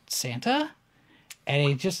somebody said, Santa?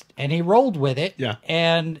 And he rolled with it. Yeah.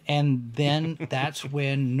 And then that's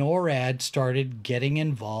when NORAD started getting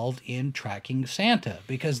involved in tracking Santa,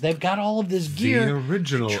 because they've got all of this gear. the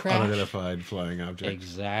original to track. unidentified flying object.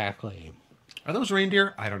 Exactly. Are those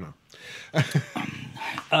reindeer? I don't know.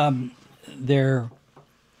 They're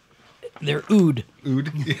ood,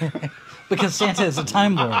 Ood. because Santa is a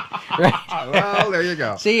Time Lord, right? Well, there you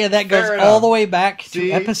go. See, that goes Fair all enough. the way back to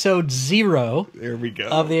See? episode 0 There we go.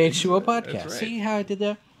 of the H2O podcast. That's right. See how I did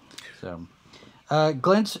that? So,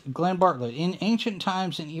 Glenn Bartlett. In ancient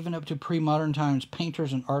times and even up to pre-modern times,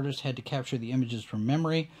 painters and artists had to capture the images from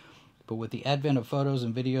memory. But with the advent of photos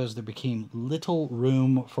and videos, there became little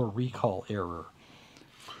room for recall error.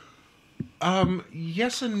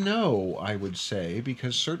 Yes and no, I would say,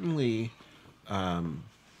 because certainly a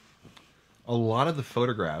lot of the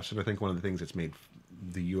photographs, and I think one of the things that's made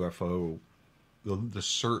the UFO, the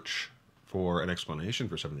search for an explanation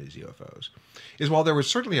for some of these UFOs, is while there was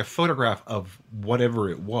certainly a photograph of whatever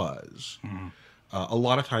it was, a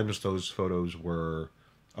lot of times those photos were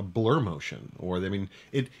a blur motion, or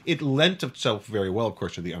it lent itself very well, of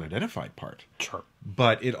course, to the unidentified part. Sure.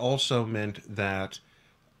 But it also meant that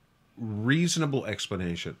reasonable,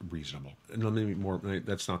 and maybe more,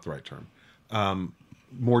 that's not the right term,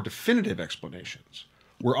 more definitive explanations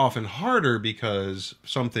were often harder, because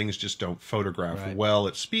some things just don't photograph well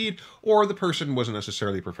at speed, or the person wasn't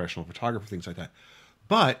necessarily a professional photographer, things like that.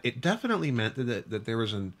 But it definitely meant that there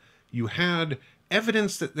was you had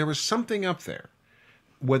evidence that there was something up there,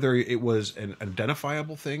 whether it was an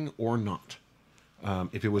identifiable thing or not.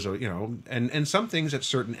 If it was and some things at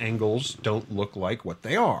certain angles don't look like what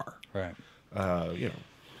they are. Right. You know.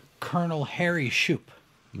 Colonel Harry Shoup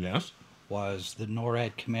Yes. was the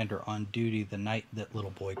NORAD commander on duty the night that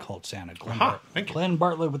little boy called Santa. Thank you. Glenn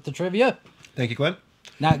Bartlett with the trivia. Thank you, Glenn.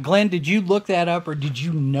 Now, Glenn, did you look that up, or did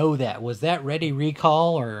you know that? Was that ready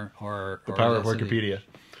recall, or The power of is that something- Wikipedia.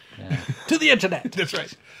 Yeah. To the internet. That's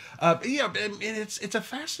right. Yeah, and it's a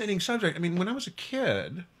fascinating subject. I mean, when I was a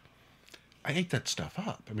kid, I ate that stuff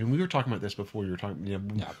up. I mean, we were talking about this before. You were talking. Yeah.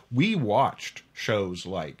 We watched shows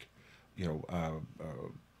like,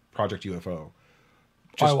 Project UFO.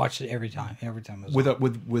 I watched it every time. Every time it was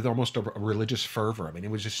on. With almost a religious fervor. I mean,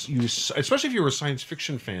 it was just especially if you were a science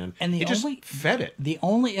fiction fan. And it just fed it. The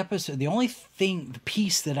only episode, the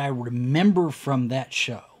piece that I remember from that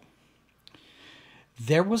show,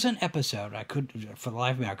 there was an episode, for the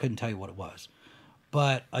life of me, I couldn't tell you what it was,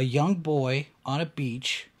 but a young boy on a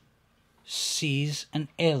beach sees an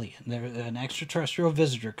alien. An extraterrestrial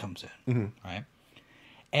visitor comes in, right?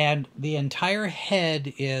 And the entire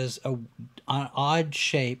head is an odd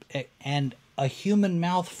shape, and a human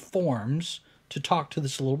mouth forms to talk to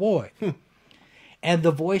this little boy. And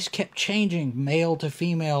the voice kept changing, male to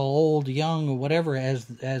female, old, young, or whatever, as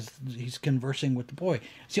he's conversing with the boy.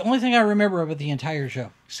 It's the only thing I remember about the entire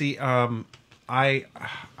show. See, I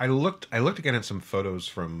looked again at some photos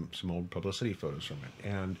from some old publicity photos from it,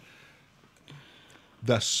 and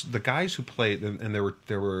the guys who played, and there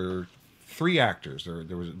were 3 actors.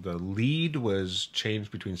 There was the lead was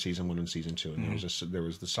changed between season 1 and season 2, and there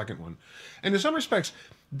was the second one. And in some respects,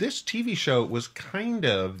 this TV show was kind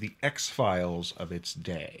of the X-Files of its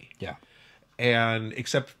day. Yeah. And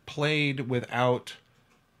except played without,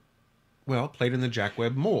 played in the Jack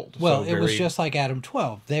Webb mold. Well, So it was very- just like Adam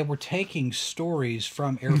 12. They were taking stories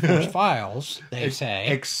from Air Force Files, they say.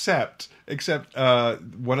 Except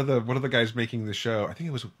one of the guys making the show, I think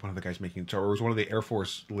it was one of the guys making the show, or it was one of the Air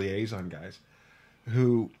Force liaison guys,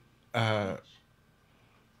 who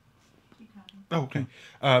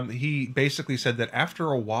he basically said that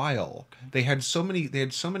after a while they had so many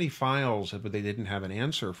files but they didn't have an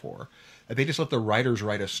answer for. They just let the writers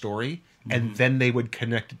write a story, and then they would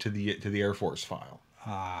connect it to the Air Force file.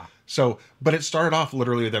 So, but it started off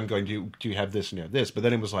literally with them going, "Do you have this and you have this?" But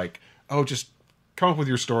then it was like, "Oh, just come up with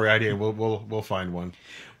your story idea, and we'll find one."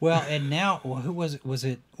 Well, and now who was it? Was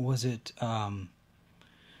it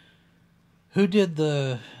who did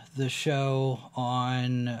the show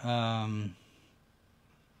on?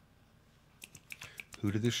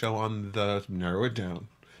 Who did the show on the narrow it down?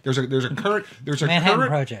 There's a Manhattan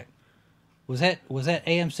Project. Was that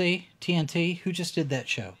AMC, TNT? Who just did that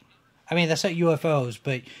show? I mean, that's not UFOs,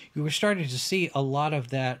 but you were starting to see a lot of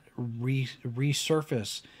that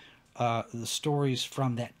resurface the stories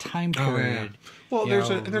from that time period. Well, You there's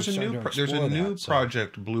know, a we're starting to new explore that, so.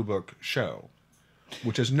 Project Blue Book show,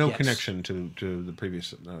 which has no Yes. connection to the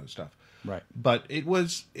previous stuff. Right. But it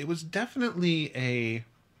was definitely a.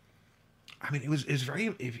 I mean, it was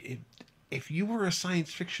very. If you were a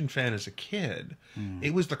science fiction fan as a kid,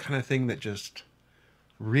 it was the kind of thing that just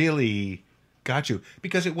really got you,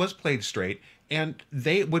 because it was played straight, and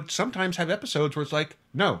they would sometimes have episodes where it's like,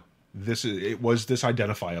 no, it was this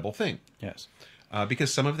identifiable thing. Yes.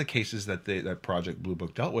 Because some of the cases that Project Blue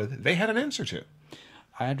Book dealt with, they had an answer to.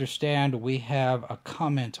 I understand we have a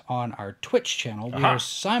comment on our Twitch channel. We Aha. are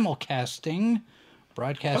simulcasting,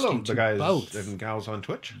 broadcasting Hello, to the guys both and gals on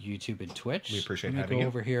Twitch. YouTube and Twitch. We appreciate Let me having go you.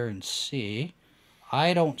 over here and see.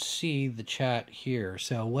 I don't see the chat here.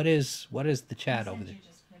 So what is the chat over there?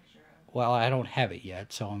 Just a picture of. Well, I don't have it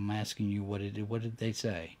yet, so I'm asking you what did they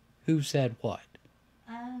say? Who said what?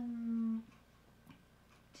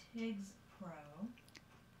 Tiggs Pro.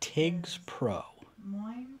 Tiggs Pro.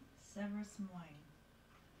 Moin, Severus Moin.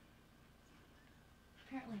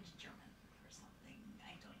 Apparently it's German or something.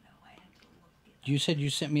 I don't know. I have to look it You said you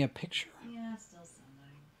sent me a picture. up. Yeah, it's still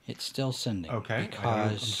sending. It's still sending. Okay. I'm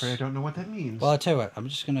Because afraid I don't know what that means. well, I'll tell you what. I'm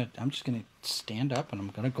just gonna stand up and I'm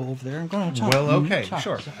gonna go over there. I'm gonna talk. Well, okay, Talk.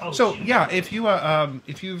 sure. So yeah, if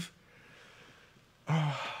you've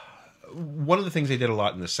one of the things they did a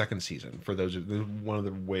lot in the second season, for those one of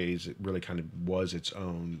the ways it really kind of was its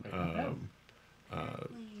own.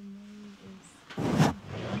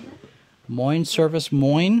 Moin Service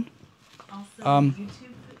Moin. Also, YouTube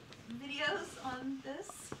videos on this.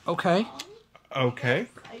 Okay. Okay.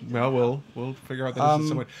 Well, we'll figure out that in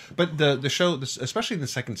some way. But the show, especially in the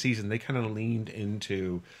second season, they kind of leaned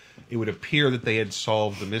into. It would appear that they had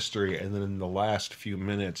solved the mystery, and then in the last few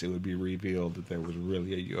minutes, it would be revealed that there was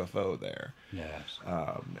really a UFO there. Yes.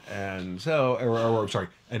 And so, or sorry,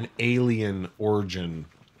 an alien origin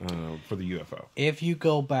for the UFO. If you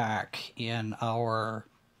go back in our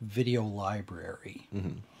video library,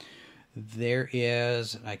 there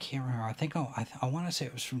is, I can't remember, I want to say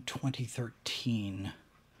it was from 2013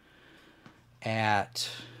 at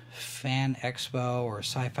Fan Expo or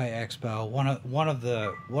Sci-Fi Expo, one of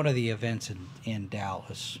the events in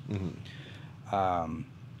Dallas.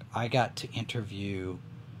 I got to interview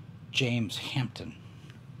James Hampton,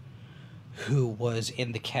 who was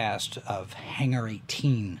in the cast of Hangar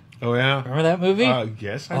 18. Oh yeah. Remember that movie?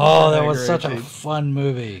 Yes. I Oh, remember that was Hangar such a 18. fun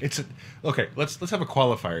movie. Okay. Let's have a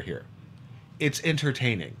qualifier here. It's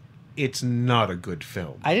entertaining. It's not a good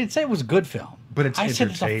film. I didn't say it was a good film, But it's I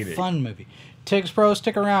said it's a entertaining. fun movie. Tiggs Pro,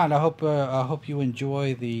 stick around. I hope you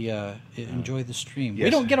enjoy the stream. We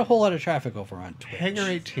Yes. don't get a whole lot of traffic over on Twitch. Hangar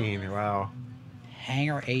 18. Wow.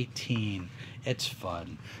 Hangar 18. It's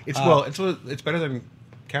fun. It's it's better than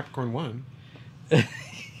Capricorn 1. Well,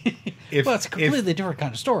 it's a completely different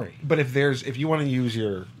kind of story. But if you want to use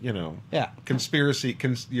your Yeah. conspiracy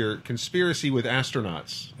with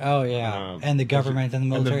astronauts. Oh yeah, and the government and the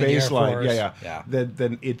military, and the and the Air baseline, Force. yeah.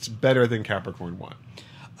 Then it's better than Capricorn 1.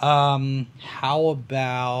 How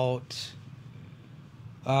about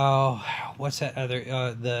what's that other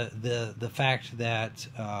the fact that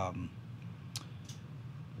I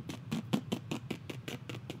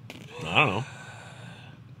don't know.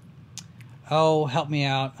 oh, help me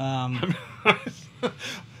out. You're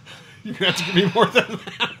gonna have to give me more than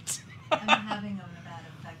that. I'm having a bad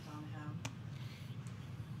effect on him.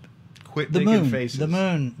 Quit the making moon, faces. the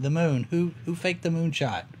moon. Who faked the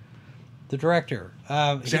moonshot? The director.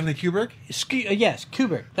 Stanley Kubrick? Yes,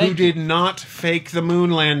 Kubrick. Who Thank you. did not fake the moon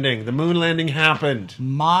landing. The moon landing happened.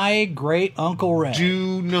 My great uncle Ray.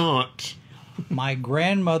 Do not. My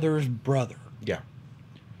grandmother's brother, Yeah.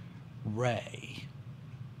 Ray,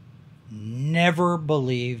 never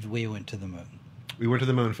believed we went to the moon. We went to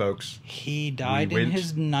the moon, folks. He died We in went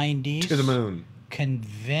his 90s. To the moon.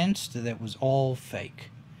 Convinced that it was all fake.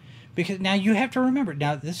 Because now you have to remember.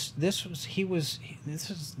 Now this was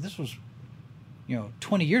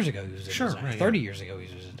 20 years ago he was in Sure, his 90s. right, 30 yeah. years ago he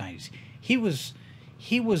was in his 90s.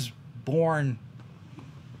 He was born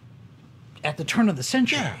at the turn of the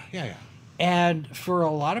century. Yeah. And for a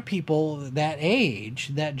lot of people that age,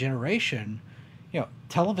 that generation,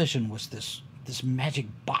 television was this magic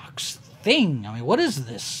box thing. I mean, what is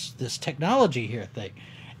this technology here thing?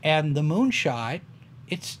 And the moonshot,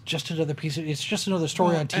 it's just another it's just another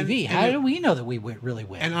story on TV. How do we know that we really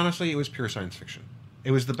went? And honestly, it was pure science fiction. It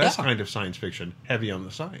was the best Yeah. kind of science fiction, heavy on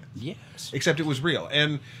the science. Yes. Except it was real.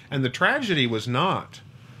 And the tragedy was not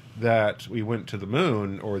that we went to the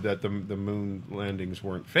moon or that the moon landings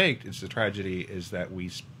weren't faked. It's the tragedy is that we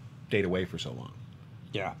stayed away for so long.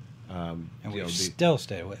 Yeah. And you we know, still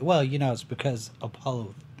stayed away. Well, it's because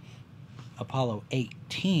Apollo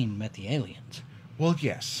 18 met the aliens. Well,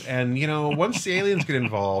 yes. And, once the aliens get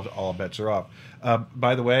involved, all bets are off.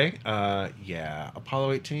 By the way,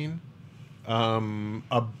 Apollo 18,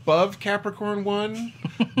 above Capricorn 1,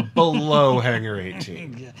 below Hangar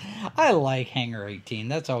 18. I like Hangar 18.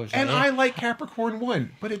 That's always And fun. I like Capricorn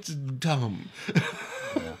 1, but it's dumb.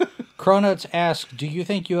 Cronuts asks, do you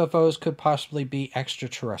think UFOs could possibly be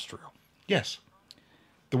extraterrestrial? Yes.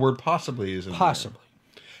 The word possibly is in there. Possibly.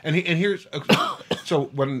 And here's so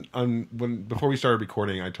when before we started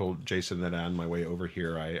recording, I told Jason that on my way over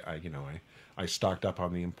here, I stocked up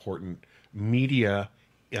on the important media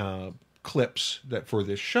clips that for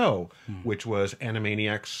this show, which was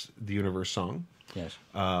Animaniacs: The Universe Song, Yes.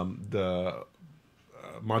 the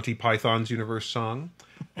Monty Python's Universe Song,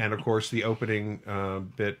 and of course the opening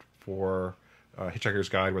bit for Hitchhiker's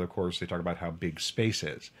Guide, where of course they talk about how big space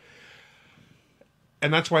is.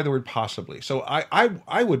 And that's why the word possibly. So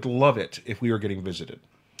I would love it if we were getting visited.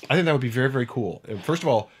 I think that would be very, very cool. And first of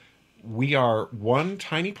all, we are one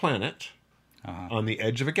tiny planet on the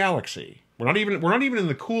edge of a galaxy. We're not even in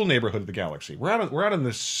the cool neighborhood of the galaxy. We're out in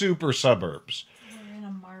the super suburbs. We're in a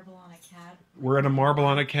marble on a cat. We're in a marble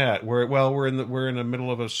on a cat. We're in the middle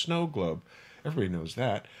of a snow globe. Everybody knows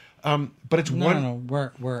that. But it's No,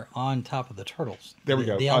 we're on top of the turtles. There we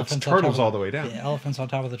go. The It's elephants on turtles top of- all the way down. The elephants on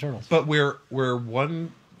top of the turtles. But we're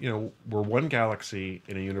one galaxy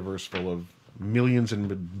in a universe full of millions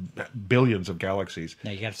and billions of galaxies.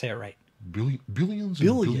 Now you got to say it right. Billions and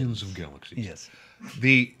billions of galaxies. Yes.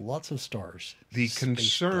 The Lots of stars.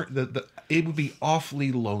 concern the it would be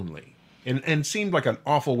awfully lonely and seemed like an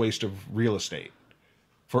awful waste of real estate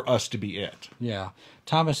for us to be it. Yeah.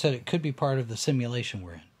 Thomas said it could be part of the simulation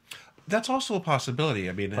we're in. That's also a possibility.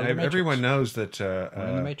 I mean, Part of the everyone Matrix. knows that. We're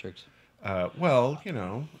in the Matrix.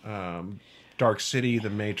 Dark City, The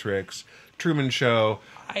Matrix, Truman Show,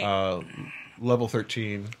 Level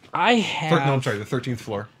 13. I have. The 13th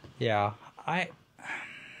floor, Yeah.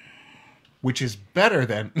 which is better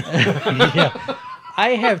than.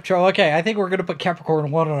 I have trouble. Okay, I think we're going to put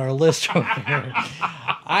Capricorn 1 on our list over here.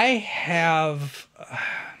 I have.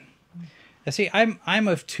 See, I'm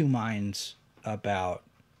of two minds about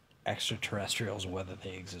extraterrestrials and whether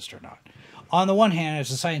they exist or not. On the one hand,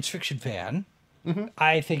 as a science fiction fan,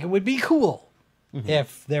 I think it would be cool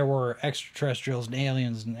if there were extraterrestrials and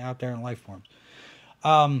aliens and out there in life forms.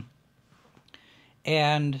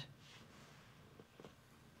 And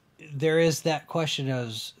there is that question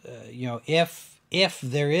as, if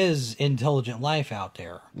there is intelligent life out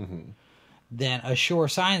there, then a sure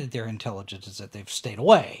sign that they're intelligent is that they've stayed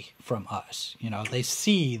away from us. They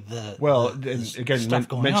see the And again, stuff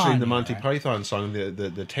going mentioning on the Monty here. Python song,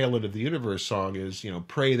 the tail end of the universe song is,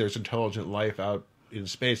 pray there's intelligent life out in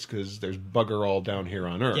space because there's bugger all down here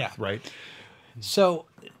on Earth, Yeah. right? So,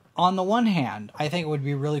 on the one hand, I think it would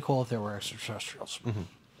be really cool if there were extraterrestrials.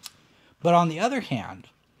 But on the other hand,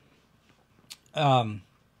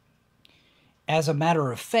 as a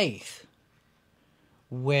matter of faith,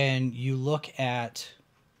 when you look at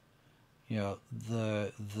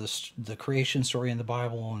the creation story in the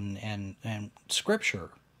Bible and Scripture,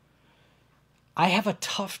 I have a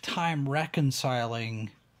tough time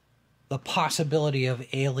reconciling the possibility of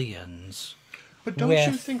aliens. But don't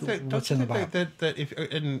you with think that what's in the Bible. that if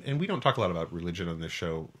and we don't talk a lot about religion on this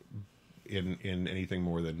show in anything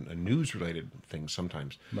more than a news related thing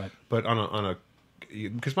sometimes. Right. But on a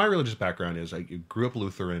because my religious background is I grew up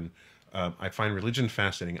Lutheran. I find religion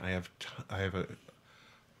fascinating.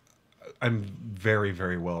 I'm very,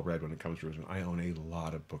 very well read when it comes to religion. I own a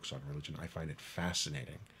lot of books on religion. I find it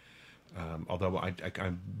fascinating. Although I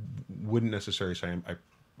wouldn't necessarily say I'm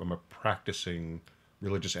a practicing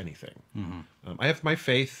religious anything. I have my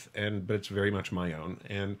faith, but it's very much my own,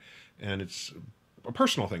 and it's a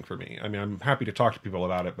personal thing for me. I mean, I'm happy to talk to people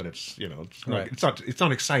about it, but it's Right. it's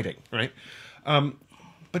not exciting, right?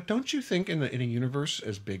 But don't you think in a universe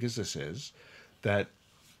as big as this is, that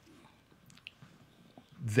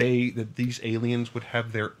these aliens would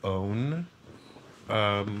have their own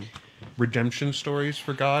redemption stories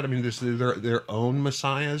for God? I mean, their own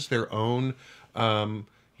messiahs, their own, and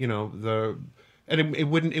it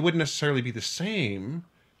wouldn't necessarily be the same.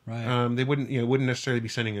 Right. They wouldn't necessarily be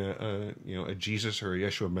sending a Jesus or a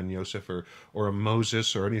Yeshua ben Yosef or a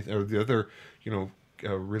Moses or anything or the other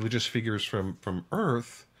religious figures from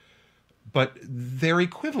Earth, but they're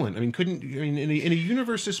equivalent. I mean, in a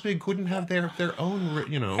universe this big, couldn't have their own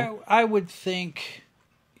I would think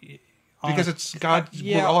because it's God.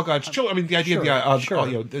 yeah, we're all God's children. I mean, the idea of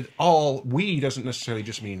sure. that all we doesn't necessarily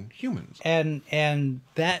just mean humans. and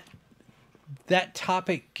that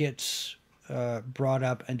topic gets brought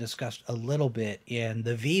up and discussed a little bit in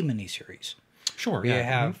the V miniseries. Sure, You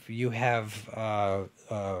yeah. have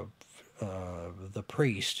the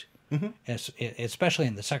priest, especially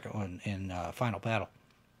in the second one in Final Battle,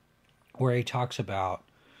 where he talks about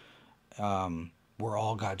we're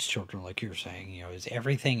all God's children, like you're saying. Is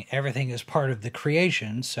everything is part of the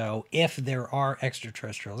creation. So if there are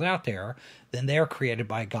extraterrestrials out there, then they're created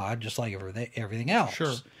by God, just like everything else.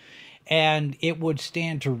 Sure. And it would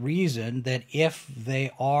stand to reason that if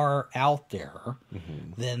they are out there,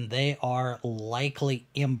 then they are likely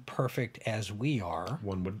imperfect as we are.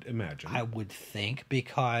 One would imagine. I would think,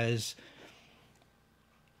 because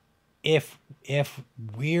if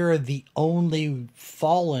we're the only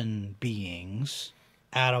fallen beings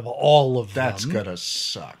out of all of That's them, gonna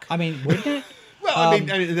suck. I mean, wouldn't it? Well, I mean,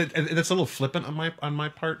 that's a little flippant on my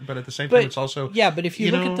part, but at the same time, it's also But if you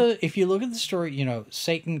look at the story,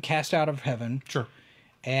 Satan cast out of heaven, sure.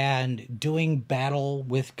 and doing battle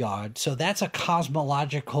with God. So that's a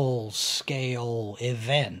cosmological scale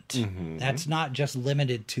event. That's not just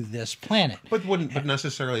limited to this planet. But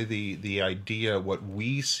necessarily the idea, what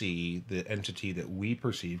we see, the entity that we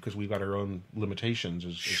perceive, because we've got our own limitations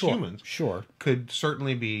as humans, Sure. could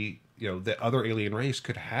certainly be, the other alien race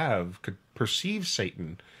could perceive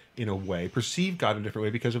Satan in a way, perceive God in a different way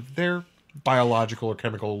because of their biological or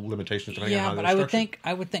chemical limitations. Yeah, but I would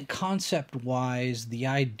think concept-wise, the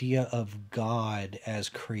idea of God as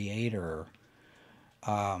creator,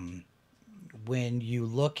 when you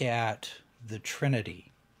look at the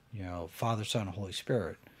Trinity, Father, Son, and Holy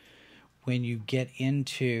Spirit, when you get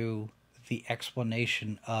into the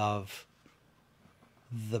explanation of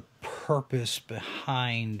the purpose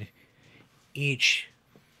behind each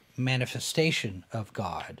manifestation of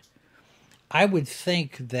God, I would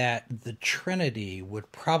think that the Trinity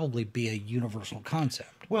would probably be a universal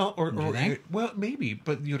concept. Well, you think? well, maybe,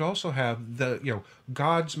 but you'd also have the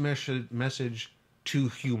God's message to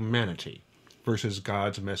humanity versus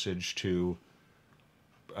God's message to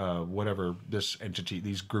whatever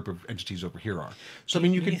these group of entities over here are. So I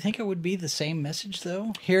mean, Do you think it would be the same message,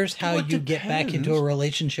 though? Here's how Well, it you get back into depends. a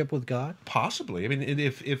relationship with God. Possibly. I mean,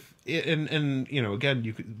 if again,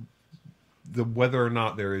 you could whether or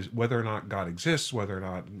not God exists, whether or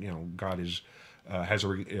not God is has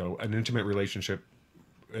an intimate relationship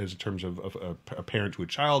as in terms of a parent to a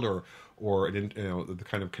child, or the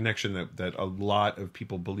kind of connection that a lot of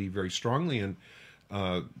people believe very strongly in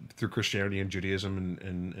through Christianity and Judaism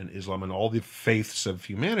and Islam and all the faiths of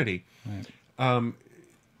humanity. Right.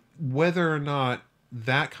 Whether or not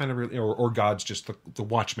that kind of or God's just the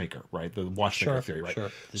watchmaker, right? The watchmaker theory, right?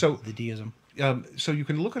 Sure. The deism. So you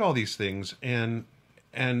can look at all these things, and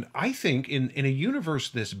I think in a universe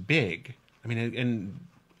this big, I mean, and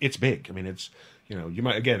it's big. I mean, it's you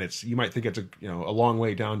might think it's a long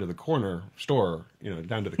way down to the corner store,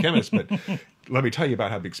 down to the chemist, but let me tell you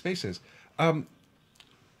about how big space is.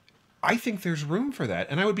 I think there's room for that,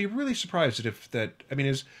 and I would be really surprised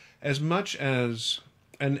as much as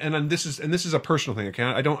and this is a personal thing. Okay,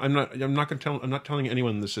 I'm not telling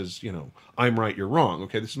anyone this is, I'm right, you're wrong.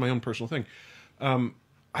 Okay, this is my own personal thing.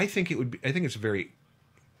 I think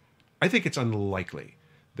it's unlikely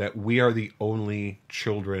that we are the only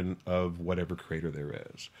children of whatever creator there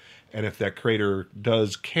is. And if that creator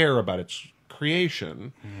does care about its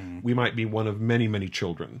creation, we might be one of many, many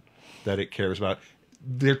children that it cares about.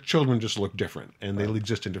 Their children just look different, and they'll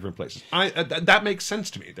exist in different places. That makes sense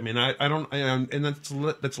to me. I mean, and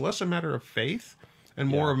that's less a matter of faith and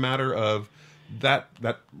more a matter of that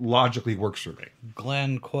logically works for me.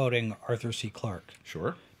 Glenn quoting Arthur C. Clarke.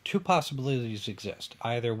 Sure. 2 possibilities exist.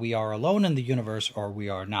 Either we are alone in the universe or we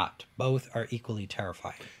are not. Both are equally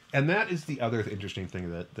terrifying. And that is the other interesting thing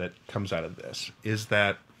that comes out of this, is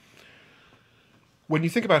that when you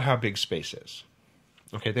think about how big space is,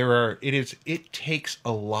 okay, it takes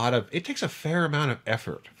a fair amount of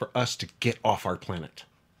effort for us to get off our planet.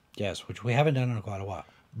 Yes, which we haven't done in quite a while.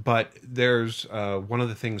 But there's one of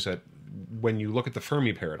the things that, when you look at the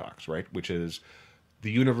Fermi paradox, right, which is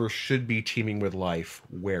the universe should be teeming with life,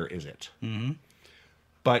 where is it? Mm-hmm.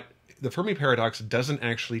 But the Fermi paradox doesn't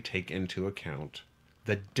actually take into account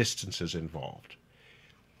the distances involved.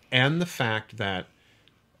 And the fact that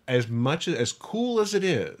as cool as it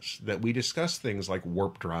is that we discuss things like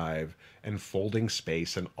warp drive and folding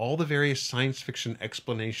space and all the various science fiction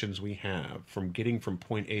explanations we have from getting from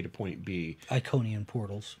point A to point B. Iconian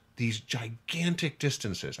portals. These gigantic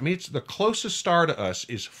distances. I mean, it's the closest star to us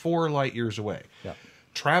is 4 light years away. Yeah.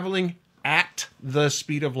 Traveling at the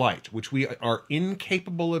speed of light, which we are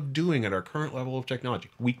incapable of doing at our current level of technology.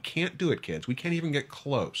 We can't do it, kids. We can't even get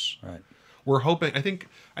close. Right. We're hoping. I think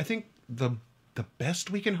the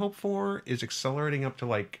best we can hope for is accelerating up to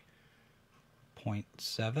like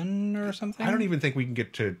 0.7 or something. I don't even think we can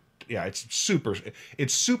get to. Yeah, it's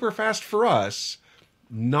super fast for us,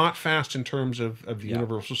 not fast in terms of the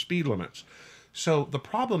universal speed limits. So the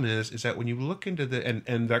problem is that when you look into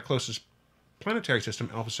and that closest planetary system,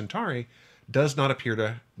 Alpha Centauri, does not appear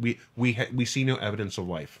to we see no evidence of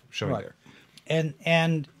life showing there.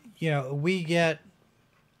 And we get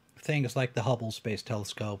things like the Hubble Space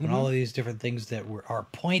Telescope and all of these different things that are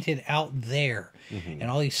pointed out there, and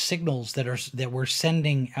all these signals that we're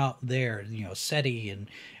sending out there, SETI and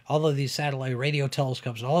all of these satellite radio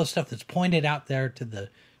telescopes and all this stuff that's pointed out there to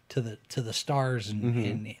the stars and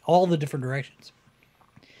in all the different directions.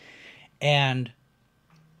 And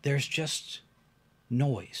there's just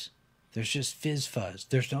noise. There's just fizz fuzz.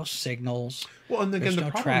 There's no signals. Well, and again,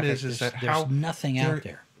 the problem is that there's nothing out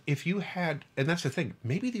there. If you had, and that's the thing,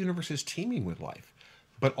 maybe the universe is teeming with life,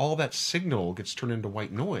 but all that signal gets turned into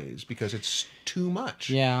white noise because it's too much.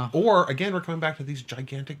 Yeah. Or again, we're coming back to these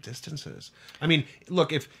gigantic distances. I mean,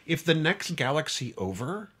 look, if the next galaxy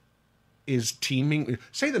over is teeming,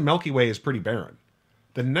 say the Milky Way is pretty barren,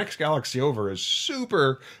 the next galaxy over is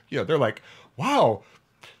super. They're like, wow,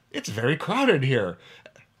 it's very crowded here.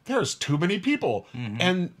 There's too many people,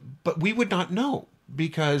 but we would not know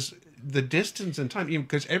because the distance and time.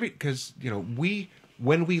 Because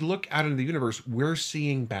when we look out into the universe, we're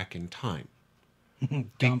seeing back in time.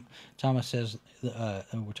 Thomas says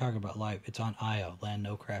we're talking about life. It's on Io, land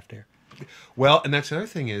no craft air. Well, and that's the other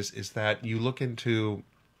thing is that you look into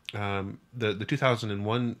the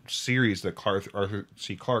 2001 series that Arthur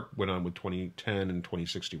C. Clarke went on with 2010 and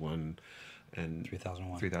 2061 and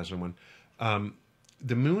 3001.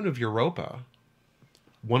 The moon of Europa.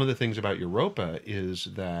 One of the things about Europa is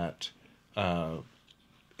that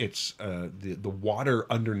it's the water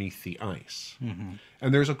underneath the ice,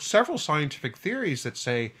 and there's several scientific theories that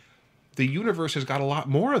say the universe has got a lot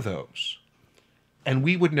more of those, and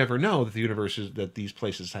we would never know that that these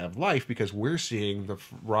places have life because we're seeing the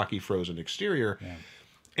rocky, frozen exterior. Yeah.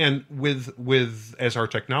 And with as our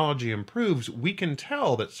technology improves, we can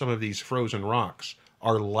tell that some of these frozen rocks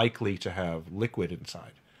are likely to have liquid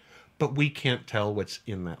inside. But we can't tell what's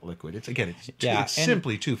in that liquid. It's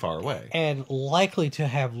simply too far away. And likely to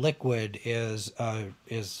have liquid is a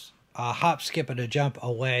hop, skip, and a jump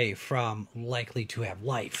away from likely to have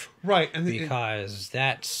life. Right, because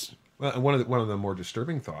that's one of the more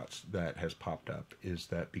disturbing thoughts that has popped up is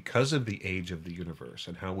that because of the age of the universe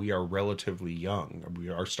and how we are relatively young,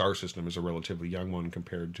 our star system is a relatively young one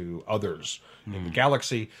compared to others in the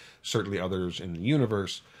galaxy, certainly others in the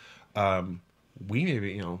universe. We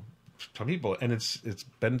maybe some people, and it's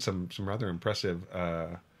been some rather impressive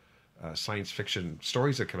science fiction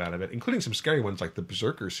stories that come out of it, including some scary ones like the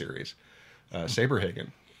Berserker series, Saberhagen,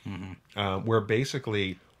 where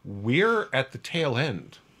basically we're at the tail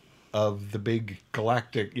end of the big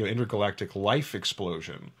galactic, intergalactic life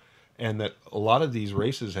explosion, and that a lot of these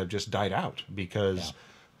races have just died out because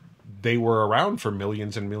they were around for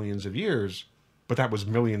millions and millions of years, but that was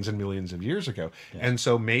millions and millions of years ago. Yeah. And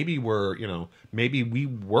so maybe maybe we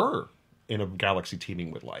were in a galaxy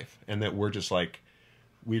teeming with life, and that we're just like,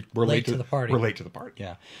 we're late to the party. We're late to the party.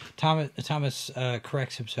 Yeah. Thomas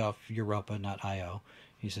corrects himself, Europa, not Io.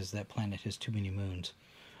 He says that planet has too many moons.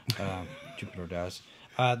 Jupiter does.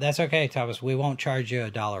 That's okay, Thomas. We won't charge you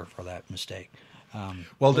 $1 for that mistake.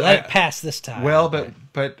 Let it pass this time. Well,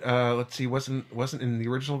 but let's see. Wasn't in the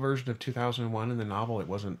original version of 2001 in the novel? It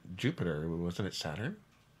wasn't Jupiter. Wasn't it Saturn?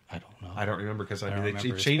 I don't know. I don't remember because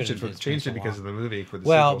they changed it because of the movie for the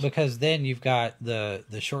well, sequels. Because then you've got the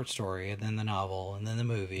short story and then the novel and then the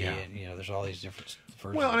movie, and there's all these different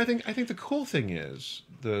versions. Well, and I think the cool thing is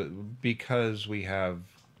because we have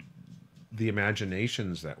the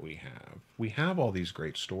imaginations that we have all these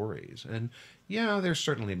great stories, and there's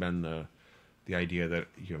certainly been the idea that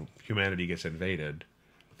humanity gets invaded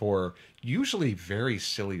for usually very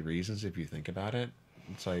silly reasons if you think about it.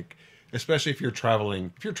 It's like, especially if you're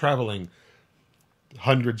traveling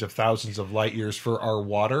hundreds of thousands of light years for our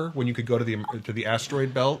water, when you could go to the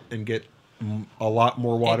asteroid belt and get a lot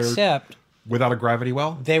more water, except without a gravity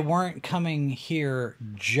well. They weren't coming here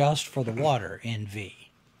just for the water in V.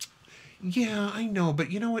 Yeah, I know,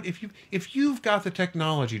 but you know what? If you've got the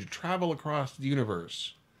technology to travel across the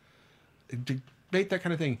universe, to make that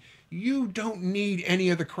kind of thing, you don't need any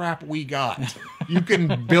of the crap we got. You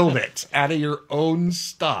can build it out of your own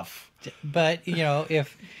stuff. But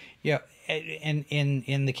if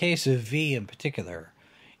in the case of V in particular,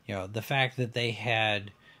 the fact that they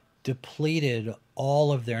had depleted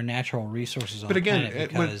all of their natural resources on the planet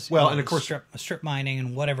because and of course strip mining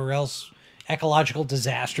and whatever else, ecological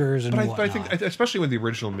disasters and whatnot. But I think, especially with the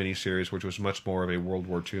original miniseries, which was much more of a World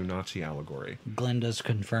War II Nazi allegory. Glenn does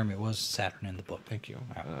confirm it was Saturn in the book. Thank you.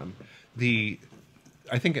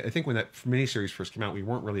 I think when that miniseries first came out, we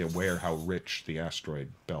weren't really aware how rich the asteroid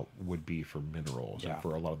belt would be for minerals and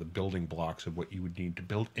for a lot of the building blocks of what you would need to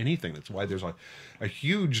build anything. That's why there's a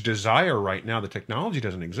huge desire right now. The technology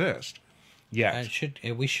doesn't exist yet.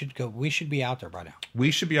 We should be out there by now.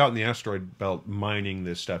 We should be out in the asteroid belt mining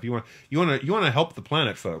this stuff. You want to help the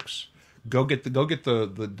planet, folks. Go get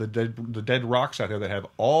the dead rocks out there that have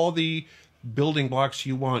all the building blocks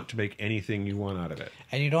you want to make anything you want out of it.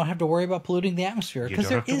 And you don't have to worry about polluting the atmosphere because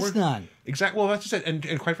there is none. Exactly. Well, that's just it.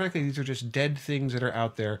 And quite frankly, these are just dead things that are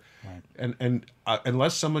out there. Right. And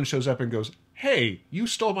unless someone shows up and goes, "Hey, you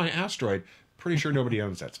stole my asteroid," pretty sure nobody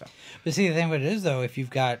owns that stuff. But see, the thing about it is, though, if you've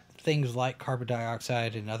got things like carbon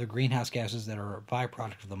dioxide and other greenhouse gases that are a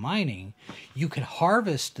byproduct of the mining, you can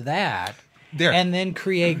harvest that. There. And then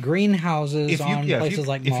create greenhouses on places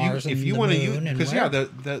like Mars and the Moon. Because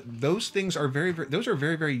those things are very,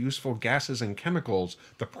 very useful gases and chemicals.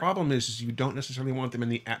 The problem is you don't necessarily want them in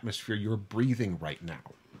the atmosphere you're breathing right now.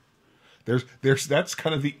 That's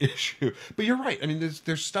kind of the issue. But you're right. I mean,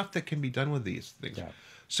 there's stuff that can be done with these things. Yeah.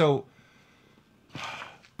 So,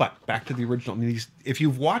 but back to the original. I mean, if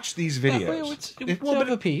you've watched these videos, if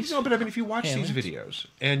you watch these videos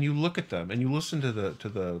and you look at them and you listen to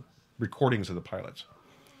the recordings of the pilots,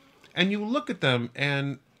 and you look at them,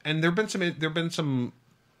 and there've been some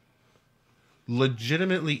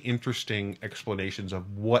legitimately interesting explanations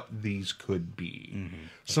of what these could be. Mm-hmm.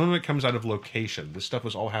 Some of it comes out of location. This stuff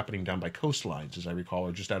was all happening down by coastlines, as I recall,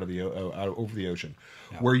 or just out of over the ocean,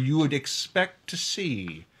 where you would expect to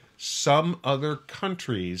see some other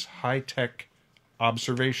country's high-tech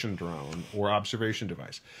observation drone or observation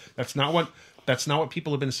device. That's not what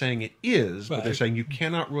people have been saying it is, but they're saying you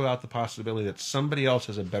cannot rule out the possibility that somebody else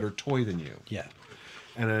has a better toy than you. Yeah.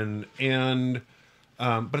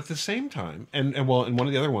 But at the same time, and one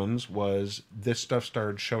of the other ones was this stuff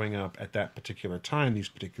started showing up at that particular time. These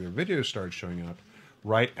particular videos started showing up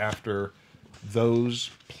right after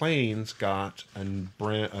those planes got a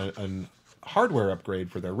hardware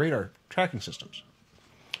upgrade for their radar tracking systems.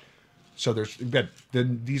 So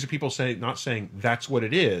these are people not saying that's what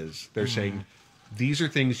it is. They're saying these are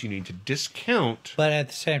things you need to discount. But at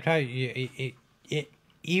the same time,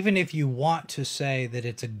 even if you want to say that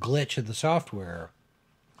it's a glitch of the software,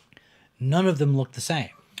 none of them look the same.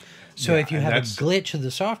 So if you have a glitch of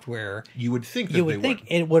the software, you would think they would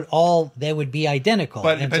be identical.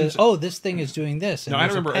 But it says, this thing is doing this. And no, I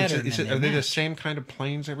don't remember. Are they the same kind of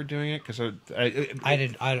planes that were doing it? Because I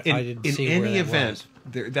didn't see where that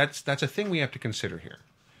was. That's a thing we have to consider here,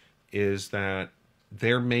 is that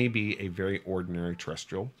there may be a very ordinary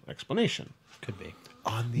terrestrial explanation. Could be.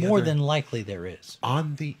 More than likely there is.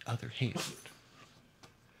 On the other hand,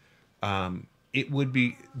 it would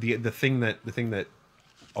be the thing that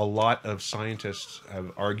a lot of scientists have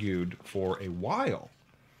argued for a while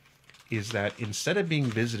is that instead of being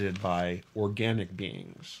visited by organic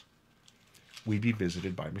beings, we'd be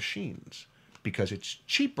visited by machines, because it's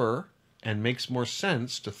cheaper and makes more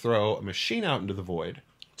sense to throw a machine out into the void.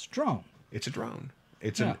 It's a drone. It's a drone.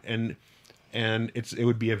 It's Yeah. and it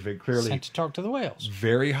would be a very clearly Sent to talk to the whales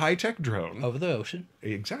very high tech drone. over the ocean.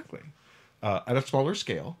 Exactly. At a smaller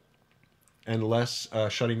scale, and less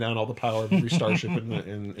shutting down all the power of every starship in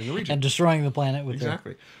the region. And destroying the planet with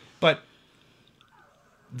Exactly. But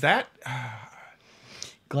that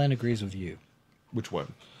Glenn agrees with you. which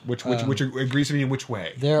one? Which agrees with me in which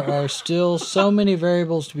way? There are still so many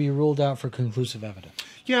variables to be ruled out for conclusive evidence.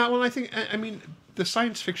 Yeah, well, I mean, the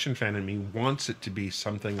science fiction fan in me wants it to be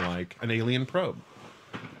something like an alien probe.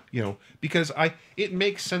 You know, because it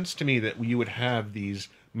makes sense to me that you would have these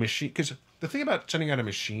machines. Because the thing about sending out a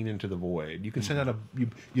machine into the void, you can send out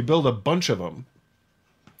you build a bunch of them,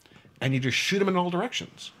 and you just shoot them in all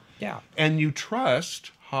directions. Yeah. And you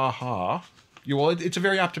trust, it's a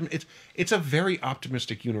very it's a very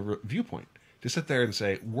optimistic viewpoint to sit there and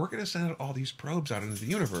say, we're going to send all these probes out into the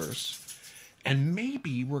universe, and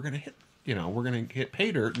maybe we're going to hit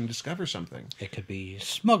pay dirt and discover something. It could be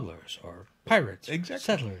smugglers or pirates, Exactly.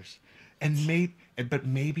 settlers. But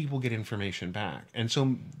maybe we'll get information back. And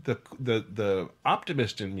so the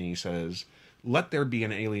optimist in me says, let there be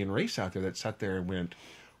an alien race out there that sat there and went,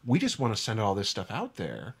 we just want to send all this stuff out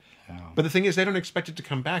there. Yeah. But the thing is, they don't expect it to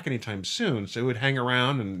come back anytime soon. So it would hang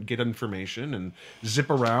around and get information and zip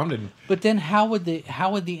around. And But then how would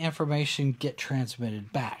the information get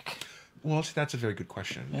transmitted back? well, see, that's a very good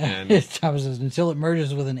question. And Thomas says, until it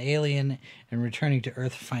merges with an alien and returning to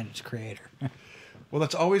Earth to find its creator. well,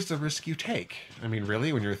 that's always the risk you take. I mean,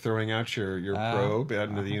 really, when you're throwing out your probe out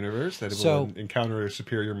into the universe, that it So- will encounter a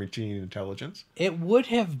superior machine intelligence. It would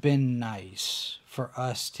have been nice for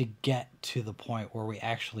us to get to the point where we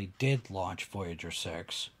actually did launch Voyager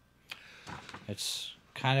 6. It's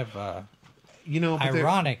kind of But there-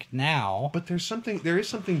 ironic now. But there is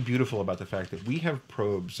something beautiful about the fact that we have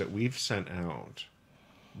probes that we've sent out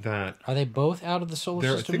that Are they both out of the solar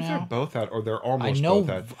I system think they're now? both out, or they're I almost know. both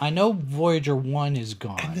out. I know. Voyager 1 is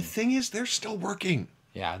gone. And the thing is, they're still working.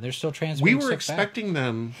 Yeah, they're still We transmitting. were stuff expecting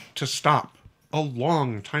them to stop a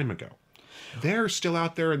long time ago. They're still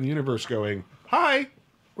out there in the universe going, hi. back.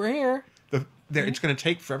 We're here. It's going to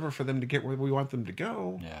take forever for them to get where we want them to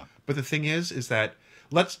go. Yeah. But the thing is that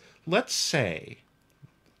let's say,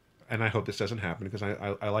 and I hope this doesn't happen because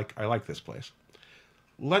I like this place.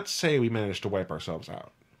 Let's say we manage to wipe ourselves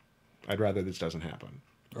out. I'd rather this doesn't happen.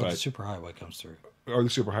 Or the superhighway comes through. Or the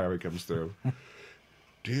superhighway comes through.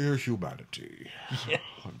 Dear humanity,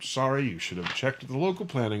 I'm sorry, you should have checked at the local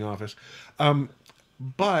planning office.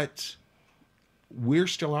 But we're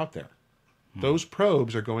still out there. Those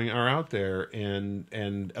probes are out there,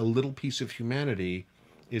 and a little piece of humanity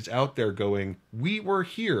is out there going, we were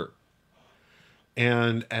here.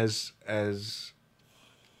 And as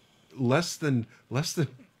less than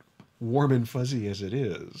warm and fuzzy as it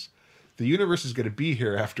is, the universe is going to be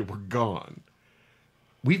here after we're gone.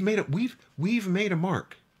 We've made a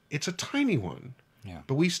mark. It's a tiny one. Yeah.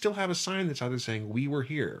 But we still have a sign that's out there saying we were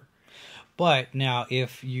here. But now,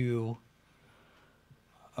 if you,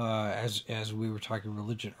 as we were talking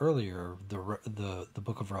religion earlier, the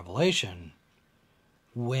Book of Revelation,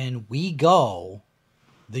 when we go,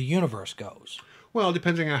 the universe goes. Well,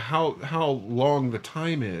 depending on how long the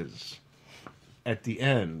time is at the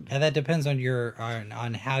end. And that depends on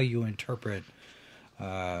on how you interpret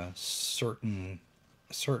certain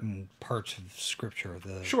parts of Scripture.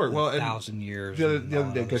 Sure. The Well, and 1,000 years. I and all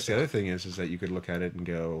that guess the stuff. other thing is that you could look at it and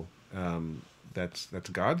go, that's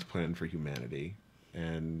God's plan for humanity,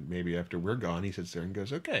 and maybe after we're gone, He sits there and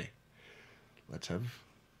goes, okay, let's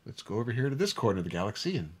go over here to this corner of the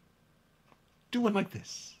galaxy and do one like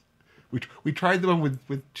this. We tried the one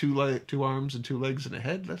with two arms and 2 legs and a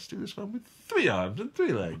head. Let's do this one with 3 arms and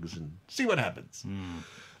 3 legs and see what happens.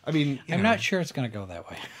 I mean, I'm not sure it's going to go that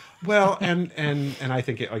way. Well, and I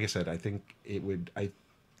think, like I said, I think it would.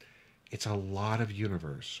 It's a lot of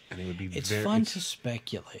universe, and it would be. It's fun to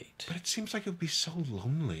speculate. But it seems like it would be so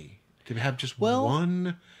lonely to have just Well-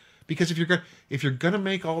 one. Because if you're gonna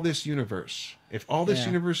make all this universe, if all this Yeah.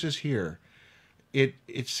 universe is here,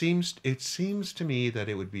 it seems to me that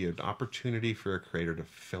it would be an opportunity for a creator to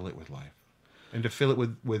fill it with life, and to fill it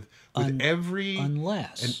with every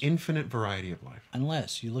unless- an infinite variety of life.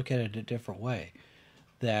 Unless you look at it a different way,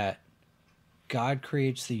 that God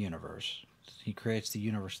creates the universe. He creates the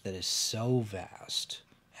universe that is so vast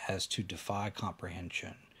as to defy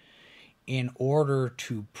comprehension in order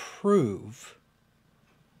to prove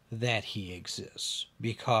that He exists.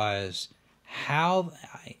 Because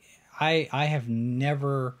I have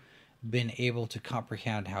never been able to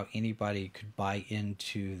comprehend how anybody could buy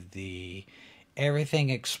into the everything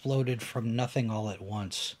exploded from nothing all at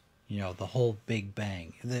once. The whole Big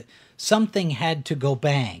Bang. Something had to go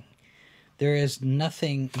bang. There is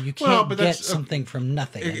nothing. You can't get something from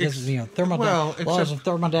nothing. Laws of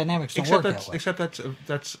thermodynamics don't work that way. Except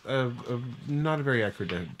that's not a very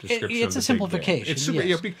accurate description. It's a simplification.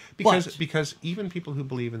 Because even people who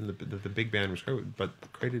believe in the Big Bang was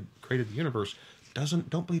created the universe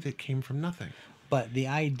don't believe it came from nothing. But the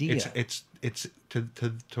idea it's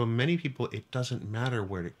to many people it doesn't matter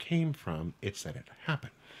where it came from. It's that it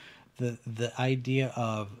happened. The idea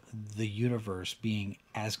of the universe being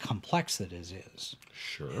as complex as it is.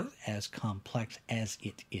 Sure. As complex as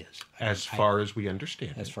it is. As far as we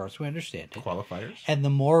understand it. Qualifiers. And the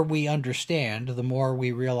more we understand, the more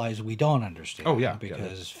we realize we don't understand. Oh, yeah.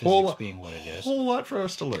 Because physics being what it is. A whole lot for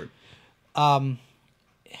us to learn.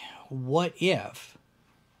 What if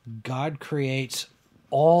God creates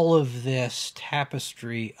all of this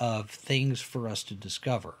tapestry of things for us to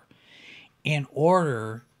discover in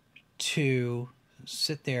order to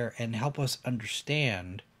sit there and help us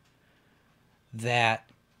understand that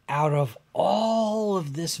out of all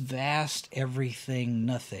of this vast everything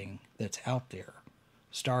nothing that's out there,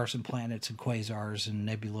 stars and planets and quasars and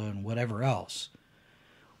nebula and whatever else,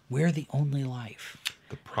 we're the only life.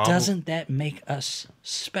 Doesn't that make us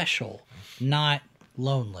special, not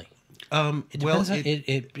lonely?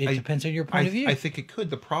 It depends on your point of view. I think it could.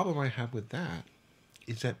 The problem I have with that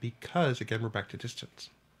is that because, again, we're back to distance.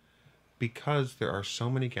 Because there are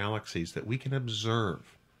so many galaxies that we can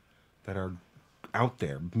observe that are out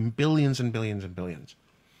there, billions and billions and billions,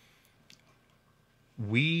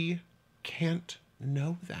 we can't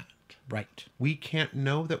know that. Right. We can't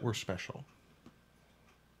know that we're special.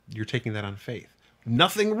 You're taking that on faith.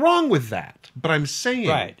 Nothing wrong with that, but I'm saying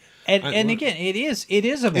right. And again, it is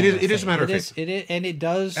a matter of faith. It is a matter of faith. It is, and it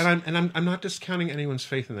does. And I'm not discounting anyone's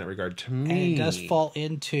faith in that regard. To me, and it does fall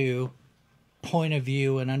into point of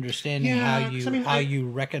view and understanding how you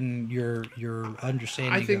reckon your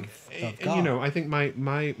understanding of God. I think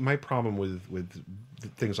my problem with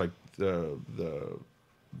things like the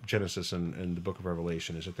Genesis and the Book of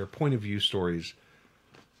Revelation is that they're point of view stories.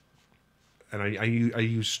 And I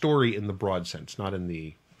use story in the broad sense, not in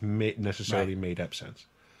the necessarily made up sense.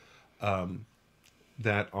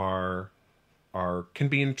 That can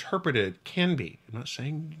be interpreted. I'm not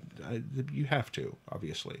saying you have to,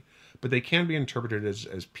 obviously, but they can be interpreted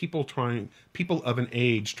as people of an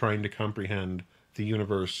age trying to comprehend the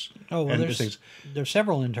universe. Oh well, there's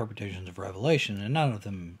several interpretations of Revelation, and none of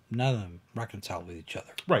them reconcile with each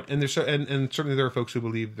other. Right, and and certainly there are folks who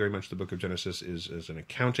believe very much the Book of Genesis is an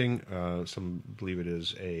accounting. Some believe it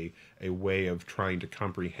is a way of trying to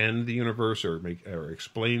comprehend the universe or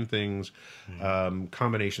explain things,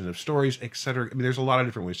 combination of stories, etc. I mean, there's a lot of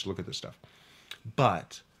different ways to look at this stuff,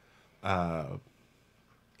 but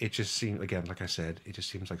it just seems, again, like I said, it just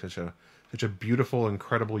seems like such a beautiful,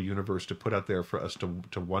 incredible universe to put out there for us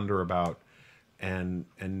to wonder about, and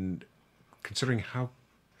considering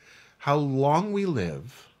how long we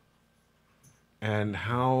live, and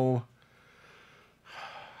how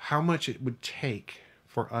much it would take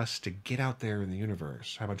for us to get out there in the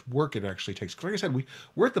universe, how much work it actually takes. Because, like I said,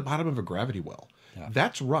 we're at the bottom of a gravity well. Yeah.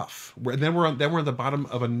 That's rough. Then we're on the bottom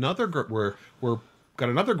of another. We're got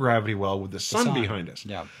another gravity well with the sun behind us.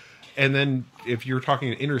 Yeah. And then if you're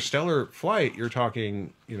talking interstellar flight, you're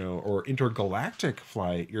talking, or intergalactic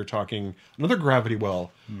flight, you're talking another gravity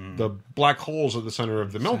well, the black holes at the center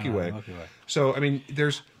of the Milky Way. So, I mean,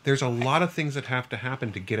 there's a lot of things that have to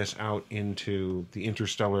happen to get us out into the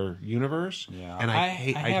interstellar universe. Yeah. And I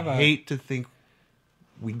hate to think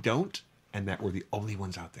we don't, and that we're the only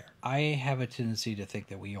ones out there. I have a tendency to think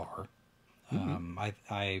that we are. My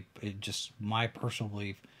personal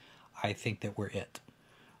belief, I think that we're it.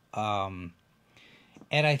 And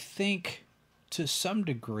I think to some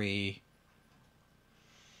degree,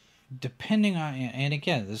 depending on, and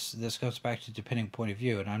again, this goes back to depending point of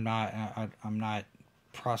view, and I'm not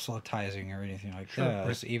proselytizing or anything like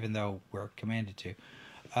this, even though we're commanded to.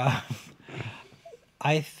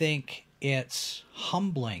 I think it's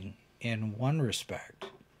humbling in one respect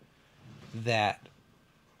that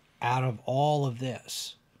out of all of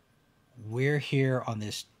this, we're here on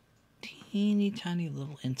this teeny tiny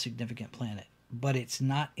little insignificant planet, but it's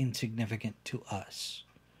not insignificant to us.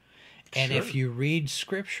 And if you read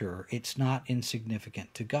scripture, it's not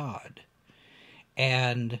insignificant to God.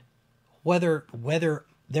 And whether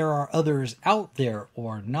there are others out there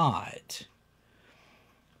or not,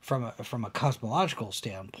 from a cosmological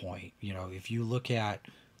standpoint, if you look at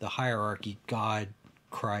the hierarchy, God,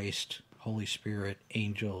 Christ, Holy Spirit,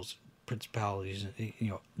 angels, principalities.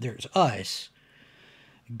 There's us.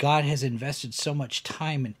 God has invested so much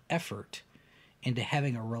time and effort into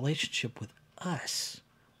having a relationship with us,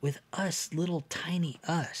 little tiny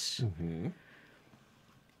us. Mm-hmm.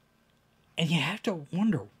 And you have to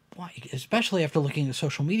wonder why, especially after looking at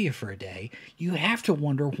social media for a day, you have to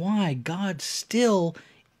wonder why God still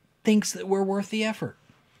thinks that we're worth the effort.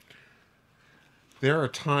 There are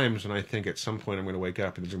times when I think at some point I'm going to wake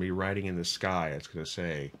up and there's going to be writing in the sky. It's going to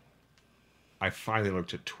say, I finally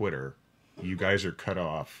looked at Twitter. You guys are cut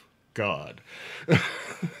off. God.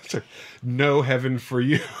 It's like, no heaven for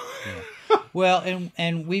you. Yeah. Well,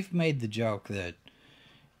 and we've made the joke that,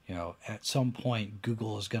 at some point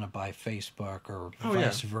Google is going to buy Facebook or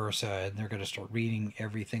vice versa, and they're going to start reading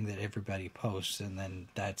everything that everybody posts, and then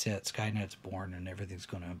that's it. Skynet's born, and everything's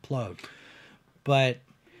going to implode. But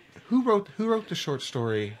who wrote the short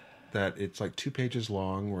story that it's like 2 pages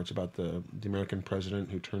long, where it's about the American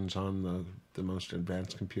president who turns on the most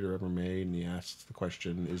advanced computer ever made, and he asks the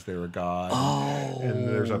question, "Is there a God?" Oh. And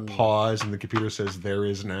there's a pause, and the computer says, "There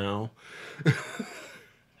is now."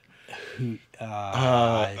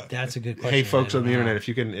 That's a good question. Hey, folks on the internet, if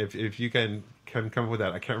you can come up with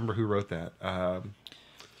that, I can't remember who wrote that.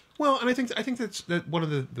 Well, and I think that's one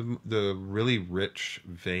of the really rich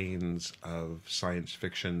veins of science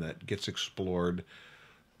fiction that gets explored,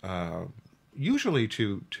 usually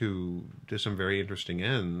to some very interesting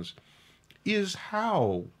ends, is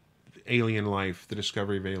how alien life, the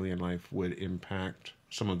discovery of alien life, would impact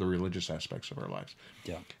some of the religious aspects of our lives.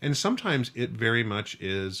 Yeah. And sometimes it very much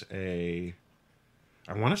is I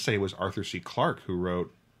want to say it was Arthur C. Clarke who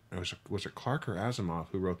wrote, was it Clarke or Asimov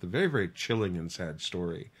who wrote the very, very chilling and sad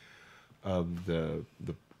story of the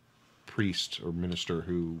priest or minister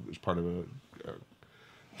who is part of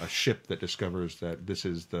a ship that discovers that this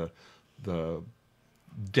is the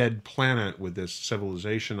dead planet with this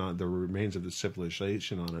civilization on the remains of the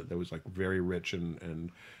civilization on it that was like very rich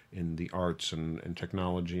and in the arts and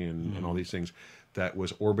technology and all these things, that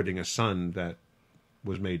was orbiting a sun that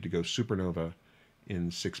was made to go supernova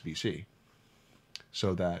in 6 BC,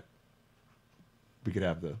 so that we could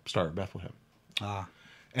have the Star of Bethlehem.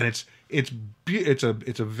 And it's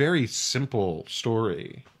a very simple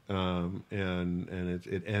story, and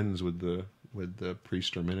it ends with the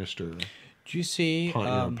priest or minister. Do you see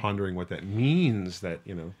pondering what that means? That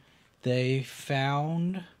they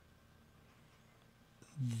found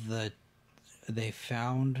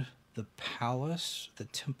the palace, the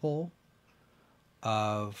temple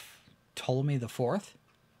of Ptolemy IV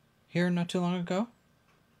here not too long ago.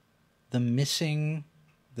 The missing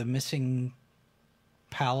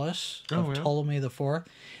palace of Ptolemy IV.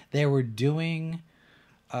 They were doing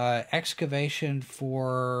excavation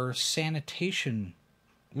for sanitation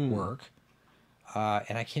work,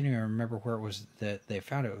 and I can't even remember where it was that they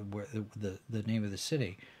found it. Where the name of the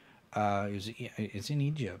city? It's in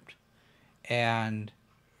Egypt, and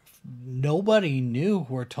nobody knew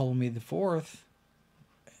where Ptolemy IV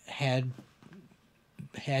had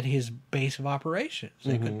his base of operations.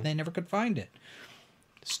 They never could find it.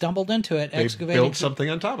 Stumbled into it, excavated. They built something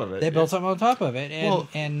on top of it. They built something on top of it,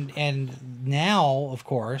 and now, of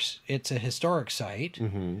course, it's a historic site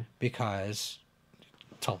because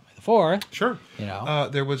Ptolemy IV. Sure.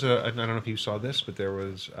 There was I don't know if you saw this, but there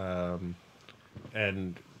was,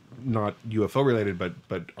 and not UFO related,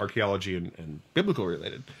 but archaeology and biblical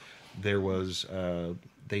related. There was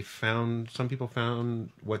some people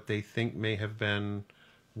found what they think may have been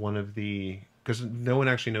one of because no one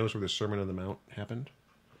actually knows where the Sermon on the Mount happened.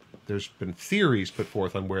 There's been theories put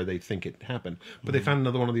forth on where they think it happened, but they found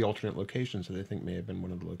another one of the alternate locations that they think may have been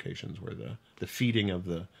one of the locations where the feeding of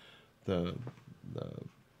the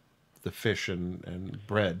fish and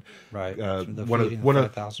bread. Right.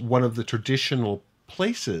 One of the traditional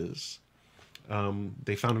places.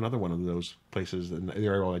 They found another one of those places, and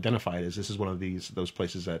they're all identified as this is one of those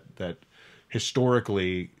places that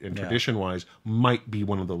historically and tradition-wise might be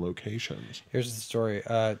one of the locations. Here's the story.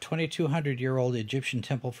 2,200-year-old Egyptian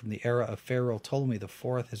temple from the era of Pharaoh Ptolemy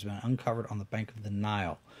IV has been uncovered on the bank of the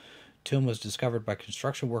Nile. Tomb was discovered by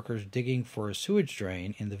construction workers digging for a sewage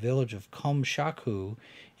drain in the village of Kom Shaku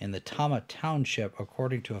in the Tama Township,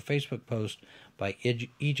 according to a Facebook post by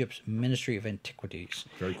Egypt's Ministry of Antiquities.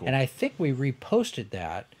 Very cool. And I think we reposted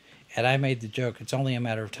that, and I made the joke, it's only a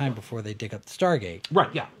matter of time before they dig up the Stargate. Right,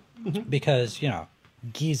 yeah. Because,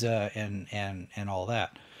 Giza and all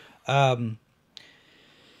that. I don't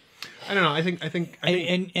know. I think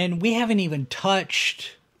and we haven't even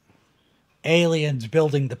touched aliens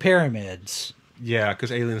building the pyramids. Yeah,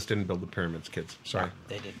 because aliens didn't build the pyramids, kids. Sorry. No,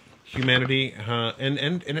 they didn't. humanity,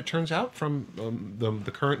 and it turns out from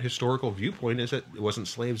the current historical viewpoint is that it wasn't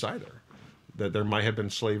slaves either. That there might have been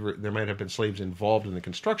slaves involved in the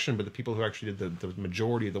construction, but the people who actually did the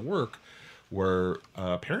majority of the work were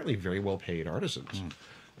apparently very well paid artisans.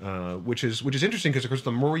 Which is interesting because, of course,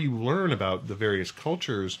 the more you learn about the various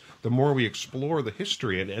cultures, the more we explore the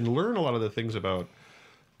history and learn a lot of the things about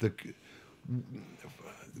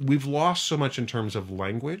we've lost so much in terms of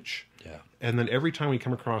language. Yeah. And then every time we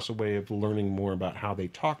come across a way of learning more about how they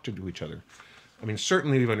talk to each other, I mean,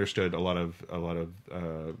 certainly we've understood a lot of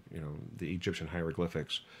the Egyptian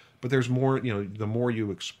hieroglyphics, but there's more. The more you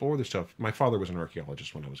explore this stuff. My father was an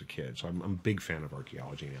archaeologist when I was a kid, so I'm a big fan of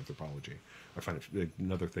archaeology and anthropology. I find it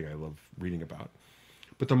another thing I love reading about.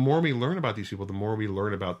 But the more we learn about these people, the more we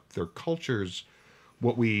learn about their cultures.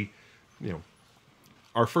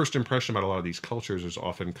 Our first impression about a lot of these cultures is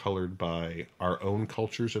often colored by our own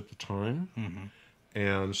cultures at the time. Mm-hmm.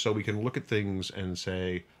 And so we can look at things and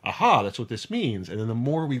say, aha, that's what this means. And then the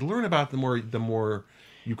more we learn about it, the more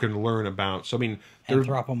you can learn about. So, I mean...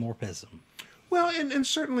 Anthropomorphism. Well, and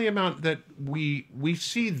certainly amount that we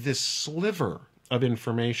see this sliver of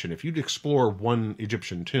information. If you explore one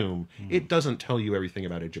Egyptian tomb, it doesn't tell you everything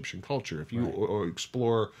about Egyptian culture. If you or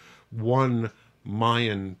explore one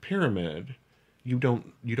Mayan pyramid, you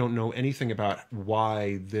don't know anything about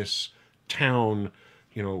why this town...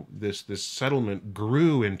 this settlement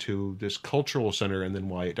grew into this cultural center and then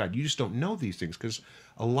why it died. You just don't know these things because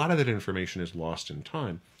a lot of that information is lost in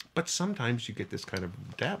time. But sometimes you get this kind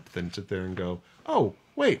of depth and sit there and go, oh,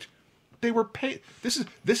 wait, they were paid. This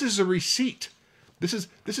is a receipt. This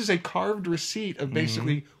is a carved receipt of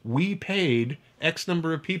basically we paid X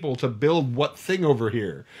number of people to build what thing over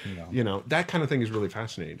here. Yeah. That kind of thing is really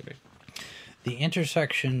fascinating to me. The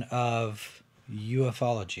intersection of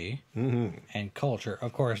ufology and culture,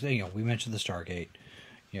 of course, we mentioned the Stargate.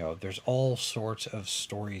 There's all sorts of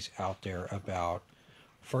stories out there about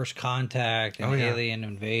first contact and alien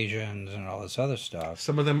invasions and all this other stuff.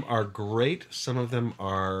 Some of them are great. Some of them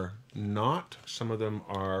are not. Some of them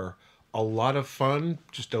are a lot of fun.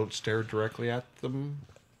 Just don't stare directly at them.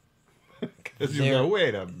 Because you go,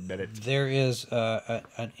 wait a minute. There is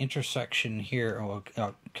an intersection here.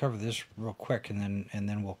 I'll cover this real quick and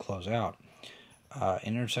then we'll close out. An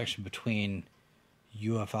intersection between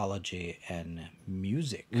ufology and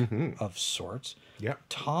music of sorts. Yep.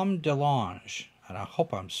 Tom DeLonge, and I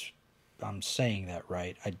hope I'm saying that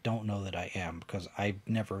right. I don't know that I am because I've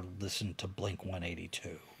never listened to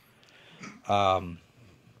Blink-182.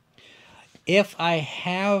 If I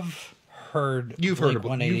have heard you've heard of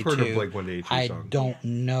Blink-182 I song. don't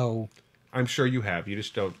know. I'm sure you have. You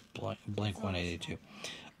just don't. Blink-182.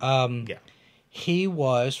 Yeah. He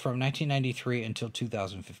was, from 1993 until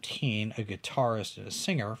 2015, a guitarist and a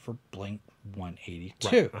singer for Blink-182.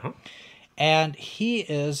 Right. Uh-huh. And he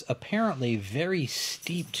is apparently very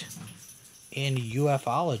steeped in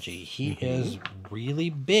ufology. He is really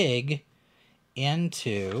big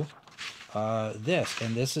into this.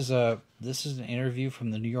 And this is an interview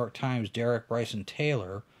from the New York Times, Derek Bryson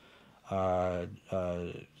Taylor,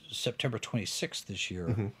 September 26th this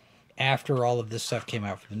year. After all of this stuff came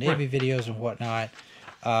out from the Navy videos and whatnot.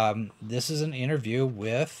 This is an interview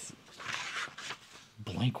with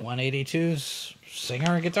Blink-182's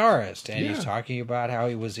singer and guitarist. And he's talking about how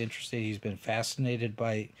he was interested. He's been fascinated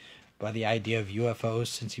by the idea of UFOs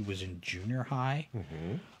since he was in junior high.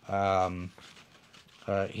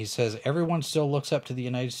 He says, everyone still looks up to the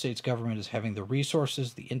United States government as having the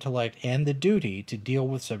resources, the intellect, and the duty to deal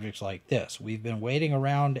with subjects like this. We've been waiting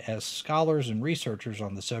around as scholars and researchers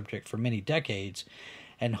on the subject for many decades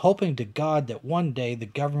and hoping to God that one day the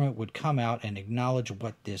government would come out and acknowledge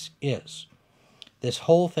what this is. This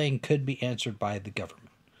whole thing could be answered by the government.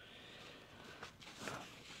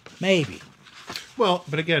 Maybe. Well,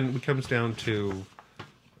 but again, it comes down to...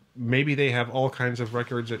 maybe they have all kinds of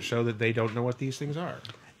records that show that they don't know what these things are.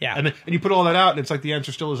 Yeah. And you put all that out, and it's like the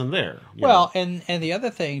answer still isn't there. Well, and the other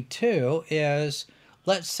thing, too, is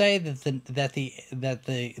let's say that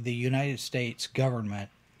the United States government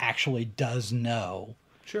actually does know.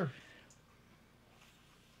 Sure.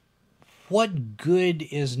 What good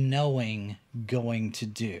is knowing going to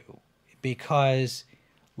do? Because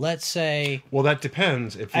let's say... Well, that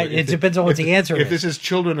depends. It depends on what the answer is. If this is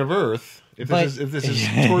Children of Earth... If this is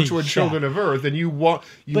Torchwood Children of Earth, then you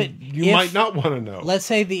might not want to know. Let's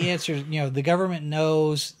say the answer, the government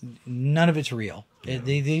knows none of it's real. Yeah.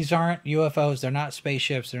 These aren't UFOs. They're not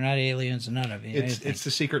spaceships. They're not aliens. None of it. It's the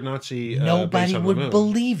secret Nazi. Nobody would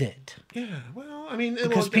believe it. Yeah. Well, I mean,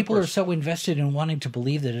 because people are so invested in wanting to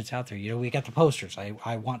believe that it's out there. We got the posters.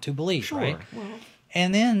 I want to believe, right? Well.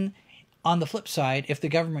 And then on the flip side, if the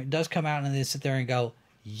government does come out and they sit there and go,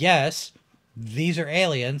 yes, these are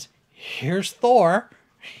aliens, here's Thor.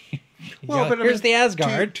 Well, but here's the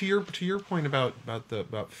Asgard. To your point about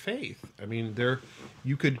faith. I mean,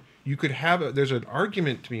 you could have there's an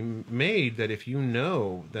argument to be made that if you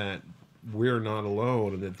know that we're not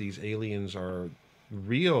alone and that these aliens are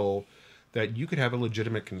real, that you could have a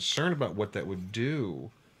legitimate concern about what that would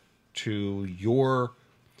do to your.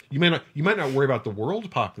 You might not worry about the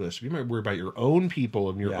world populace. You might worry about your own people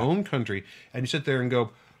and your own country. And you sit there and go,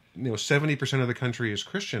 70% of the country is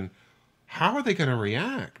Christian. How are they going to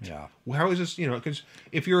react? Yeah. Well, how is this? Because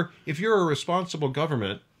if you're a responsible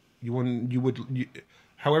government,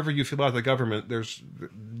 however you feel about the government,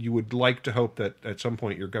 you would like to hope that at some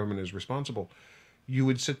point your government is responsible. You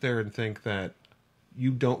would sit there and think that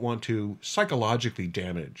you don't want to psychologically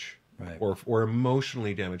damage or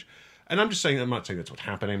emotionally damage. And I'm not saying that's what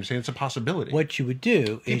happened. I'm saying it's a possibility. What you would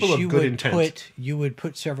do is you would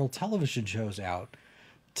put several television shows out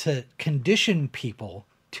to condition people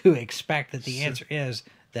to expect that the answer is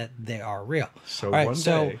that they are real. So all right,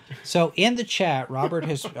 so in the chat, Robert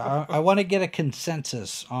has. I want to get a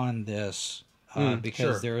consensus on this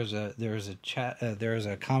because there is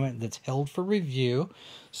a comment that's held for review.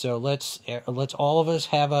 So let's all of us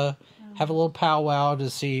have a little powwow to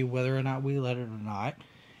see whether or not we let it or not.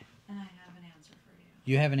 And I have an answer for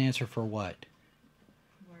you. You have an answer for what?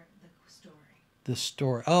 The story. The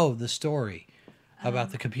story. Oh, the story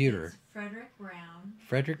about the computer. It's Frederick Brown.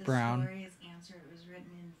 Frederick Brown. The story is answered. It was written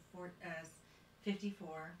in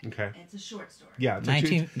 54. Okay. It's a short story. Yeah.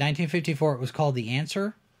 1954. It was called The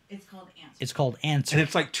Answer. It's called Answer. It's called Answer. And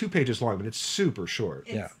it's like 2 pages long, but it's super short.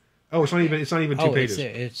 Yeah. Oh, it's not even 2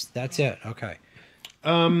 pages. That's it. Okay.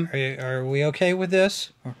 Are we okay with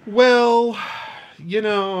this? Well,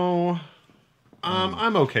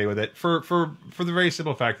 I'm okay with it for the very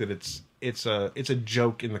simple fact that it's a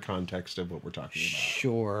joke in the context of what we're talking about.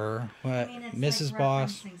 Sure. What, it's Mrs. like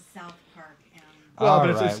Boss? referencing South Park and Well, All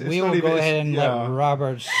but right. We will go ahead and let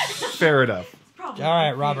Robert. Fair enough. it's probably All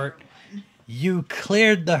right, my Robert. favorite one. You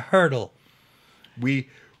cleared the hurdle. We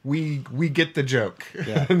get the joke,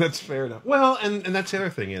 and that's fair enough. Well, and that's the other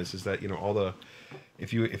thing is that all the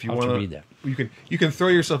if you want to read that. you can throw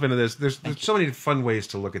yourself into this. There's so many fun ways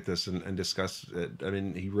to look at this and discuss it. I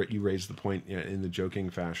mean, you raised the point in the joking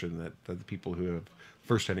fashion that the people who have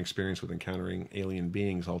first-hand experience with encountering alien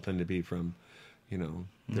beings all tend to be from,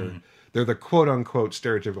 they're the quote-unquote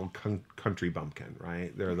stereotypical country bumpkin,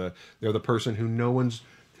 right? They're the person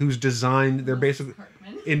who's designed. They're basically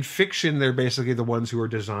in fiction. They're basically the ones who are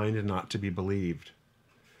designed not to be believed.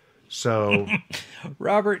 So,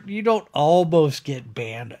 Robert, you don't almost get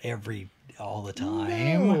banned all the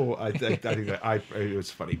time. no, I think that it was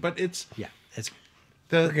funny, but it's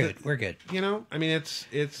we're good. We're good. I mean,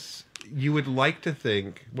 it's you would like to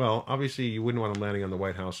think. Well, obviously, you wouldn't want them landing on the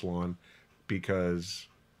White House lawn because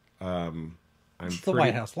It's the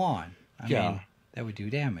White House lawn. I mean, that would do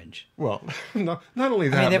damage. Well, not only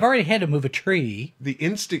that. I mean, they've already had to move a tree. The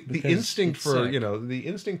instinct for sick.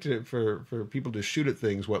 for people to shoot at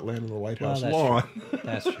things land on the White House that's lawn. True.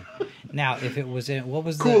 That's true. Now, if it was in what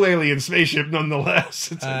was cool alien spaceship,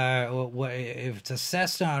 nonetheless. If it's a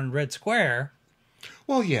Cessna on Red Square.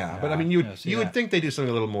 Well, yeah, but I mean, you that. would think they do something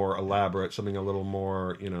a little more elaborate, something a little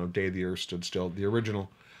more, Day the Earth Stood Still, the original.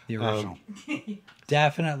 The original,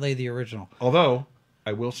 definitely the original. Although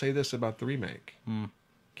I will say this about the remake.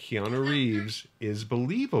 Keanu Reeves is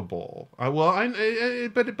believable. But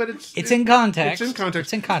it's in context. It's in context.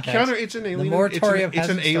 It's in context. It's an alien. The moratorium it's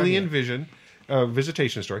an hasn't alien started yet.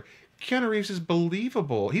 visitation story. Keanu Reeves is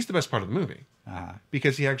believable. He's the best part of the movie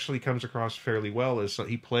because he actually comes across fairly well as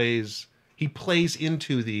he plays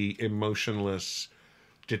into the emotionless,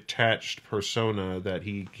 detached persona that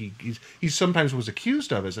he sometimes was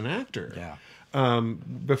accused of as an actor. Yeah.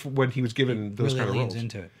 Before when he was given those really kind of roles. leans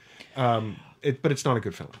into it. But it's not a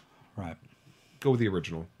good film. Right. Go with the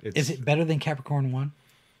original. Is it better than Capricorn 1?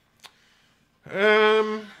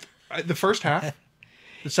 The first half.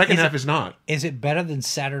 The second half is not. Is it better than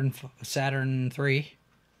Saturn 3?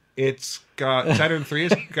 It's got Saturn 3.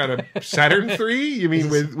 It's got a Saturn 3. You mean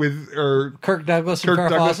with Kirk Douglas and Kirk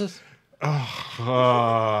Farrah Douglas?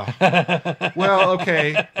 Fawcett? Well,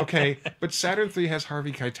 okay, but Saturn 3 has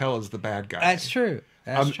Harvey Keitel as the bad guy. That's true.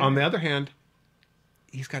 On the other hand,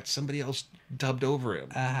 he's got somebody else dubbed over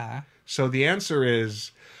him. Uh-huh. So the answer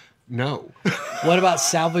is no. What about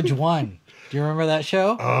Salvage 1? Do you remember that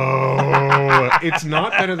show? Oh, it's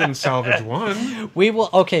not better than Salvage One. We will.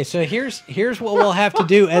 Okay, so here's what we'll have to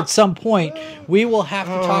do at some point. We will have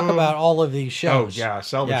to talk about all of these shows. Oh yeah,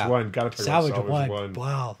 Salvage One. Got to talk Salvage about Salvage One.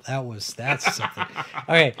 Wow, that's something.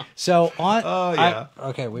 Okay, so on. Oh yeah.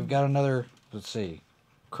 Okay, we've got another. Let's see.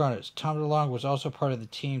 Cronus. Tom DeLonge was also part of the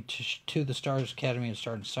team to the Stars Academy and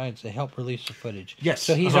Stars Science to help release the footage. Yes.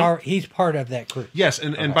 So he's part of that group. Yes,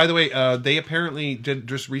 and by the way, they apparently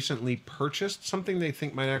just recently purchased something they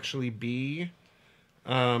think might actually be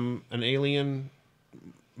an alien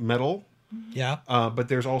medal. Yeah. But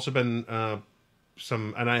there's also been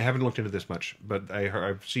some, and I haven't looked into this much, but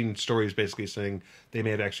I've seen stories basically saying they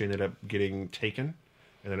may have actually ended up getting taken,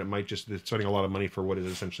 and that it might just it's spending a lot of money for what is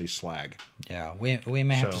essentially slag. Yeah, we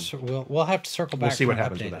may have to we'll have to circle back. We'll see what for an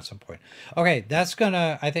happens update with that. at some point. Okay,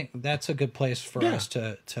 I think that's a good place for us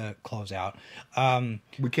to close out.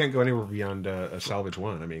 We can't go anywhere beyond a Salvage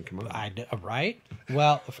One. I mean, come on. Right?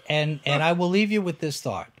 Well, and I will leave you with this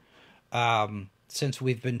thought. Since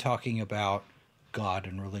we've been talking about God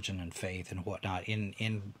and religion and faith and whatnot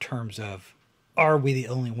in terms of are we the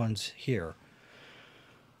only ones here?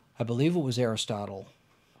 I believe it was Aristotle.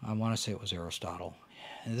 I want to say it was Aristotle.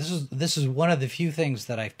 And this is one of the few things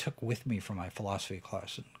that I took with me from my philosophy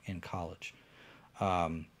class in college.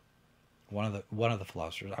 One of the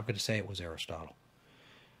philosophers, I'm going to say it was Aristotle,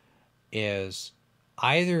 is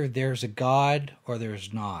either there's a God or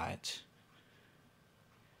there's not.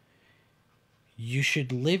 You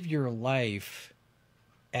should live your life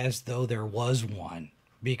as though there was one,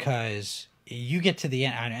 because you get to the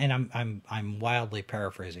end, and I'm wildly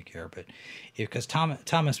paraphrasing here, but because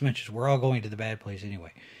Thomas mentions we're all going to the bad place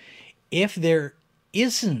anyway. If there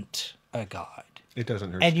isn't a God, It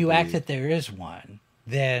doesn't hurt. and to you act believe. that there is one,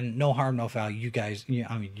 then no harm, no foul. You guys,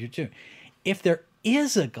 you too. If there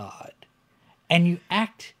is a God, and you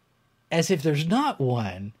act as if there's not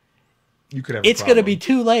one, You could have. it's going to be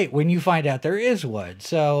too late when you find out there is one.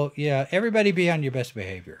 So yeah, everybody be on your best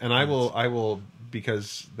behavior. And I will,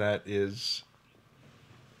 because that is.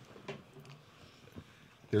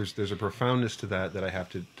 There's a profoundness to that I have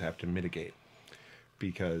to mitigate,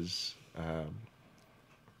 because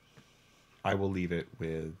I will leave it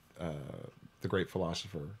with the great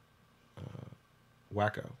philosopher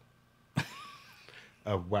Wacko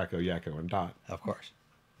of Wacko, Yakko, and Dot, Of course.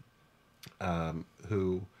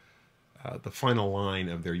 who the final line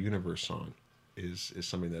of their Universe song is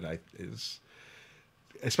something that is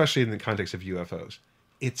especially in the context of UFOs.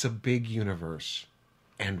 It's a big universe,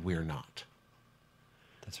 and we're not.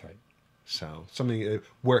 That's right. So something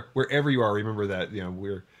wherever you are, remember that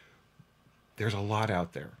there's a lot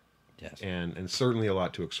out there. Yes. And certainly a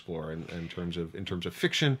lot to explore in terms of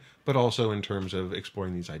fiction, but also in terms of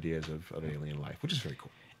exploring these ideas of alien life, which is very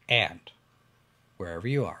cool. And wherever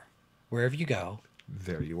you are, wherever you go,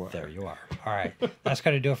 There you are. there you are. All right. That's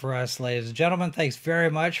going to do it for us, ladies and gentlemen. Thanks very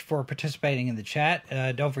much for participating in the chat.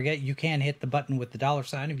 Don't forget, you can hit the button with the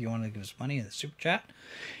 $ if you want to give us money in the super chat.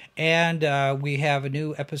 And we have a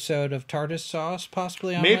new episode of TARDIS Sauce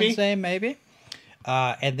possibly on Wednesday, maybe.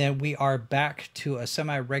 And then we are back to a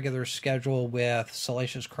semi-regular schedule with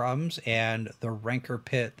Salacious Crumbs and the Ranker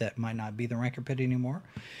Pit that might not be the Ranker Pit anymore.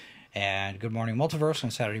 And Good Morning Multiverse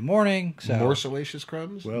on Saturday morning. So More salacious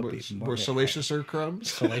crumbs? Well, more salaciouser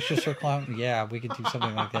crumbs? Salacious or clown? Yeah, we could do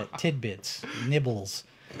something like that. Tidbits, nibbles.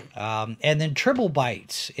 And then Tribble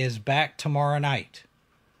Bites is back tomorrow night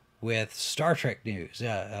with Star Trek news.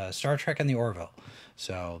 Star Trek and the Orville.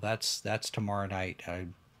 So that's tomorrow night. I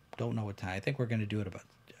don't know what time. I think we're going to do it about...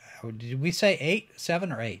 Did we say 8, 7,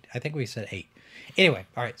 or 8? I think we said 8. Anyway,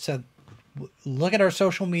 all right. So look at our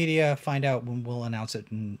social media. Find out when we'll announce it,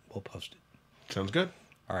 and we'll post it. Sounds good.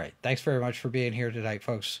 All right. Thanks very much for being here tonight,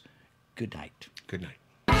 folks. Good night. Good night.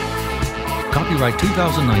 Copyright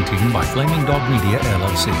 2019 by Flaming Dog Media,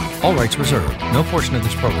 LLC. All rights reserved. No portion of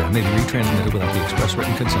this program may be retransmitted without the express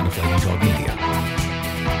written consent of Flaming Dog Media.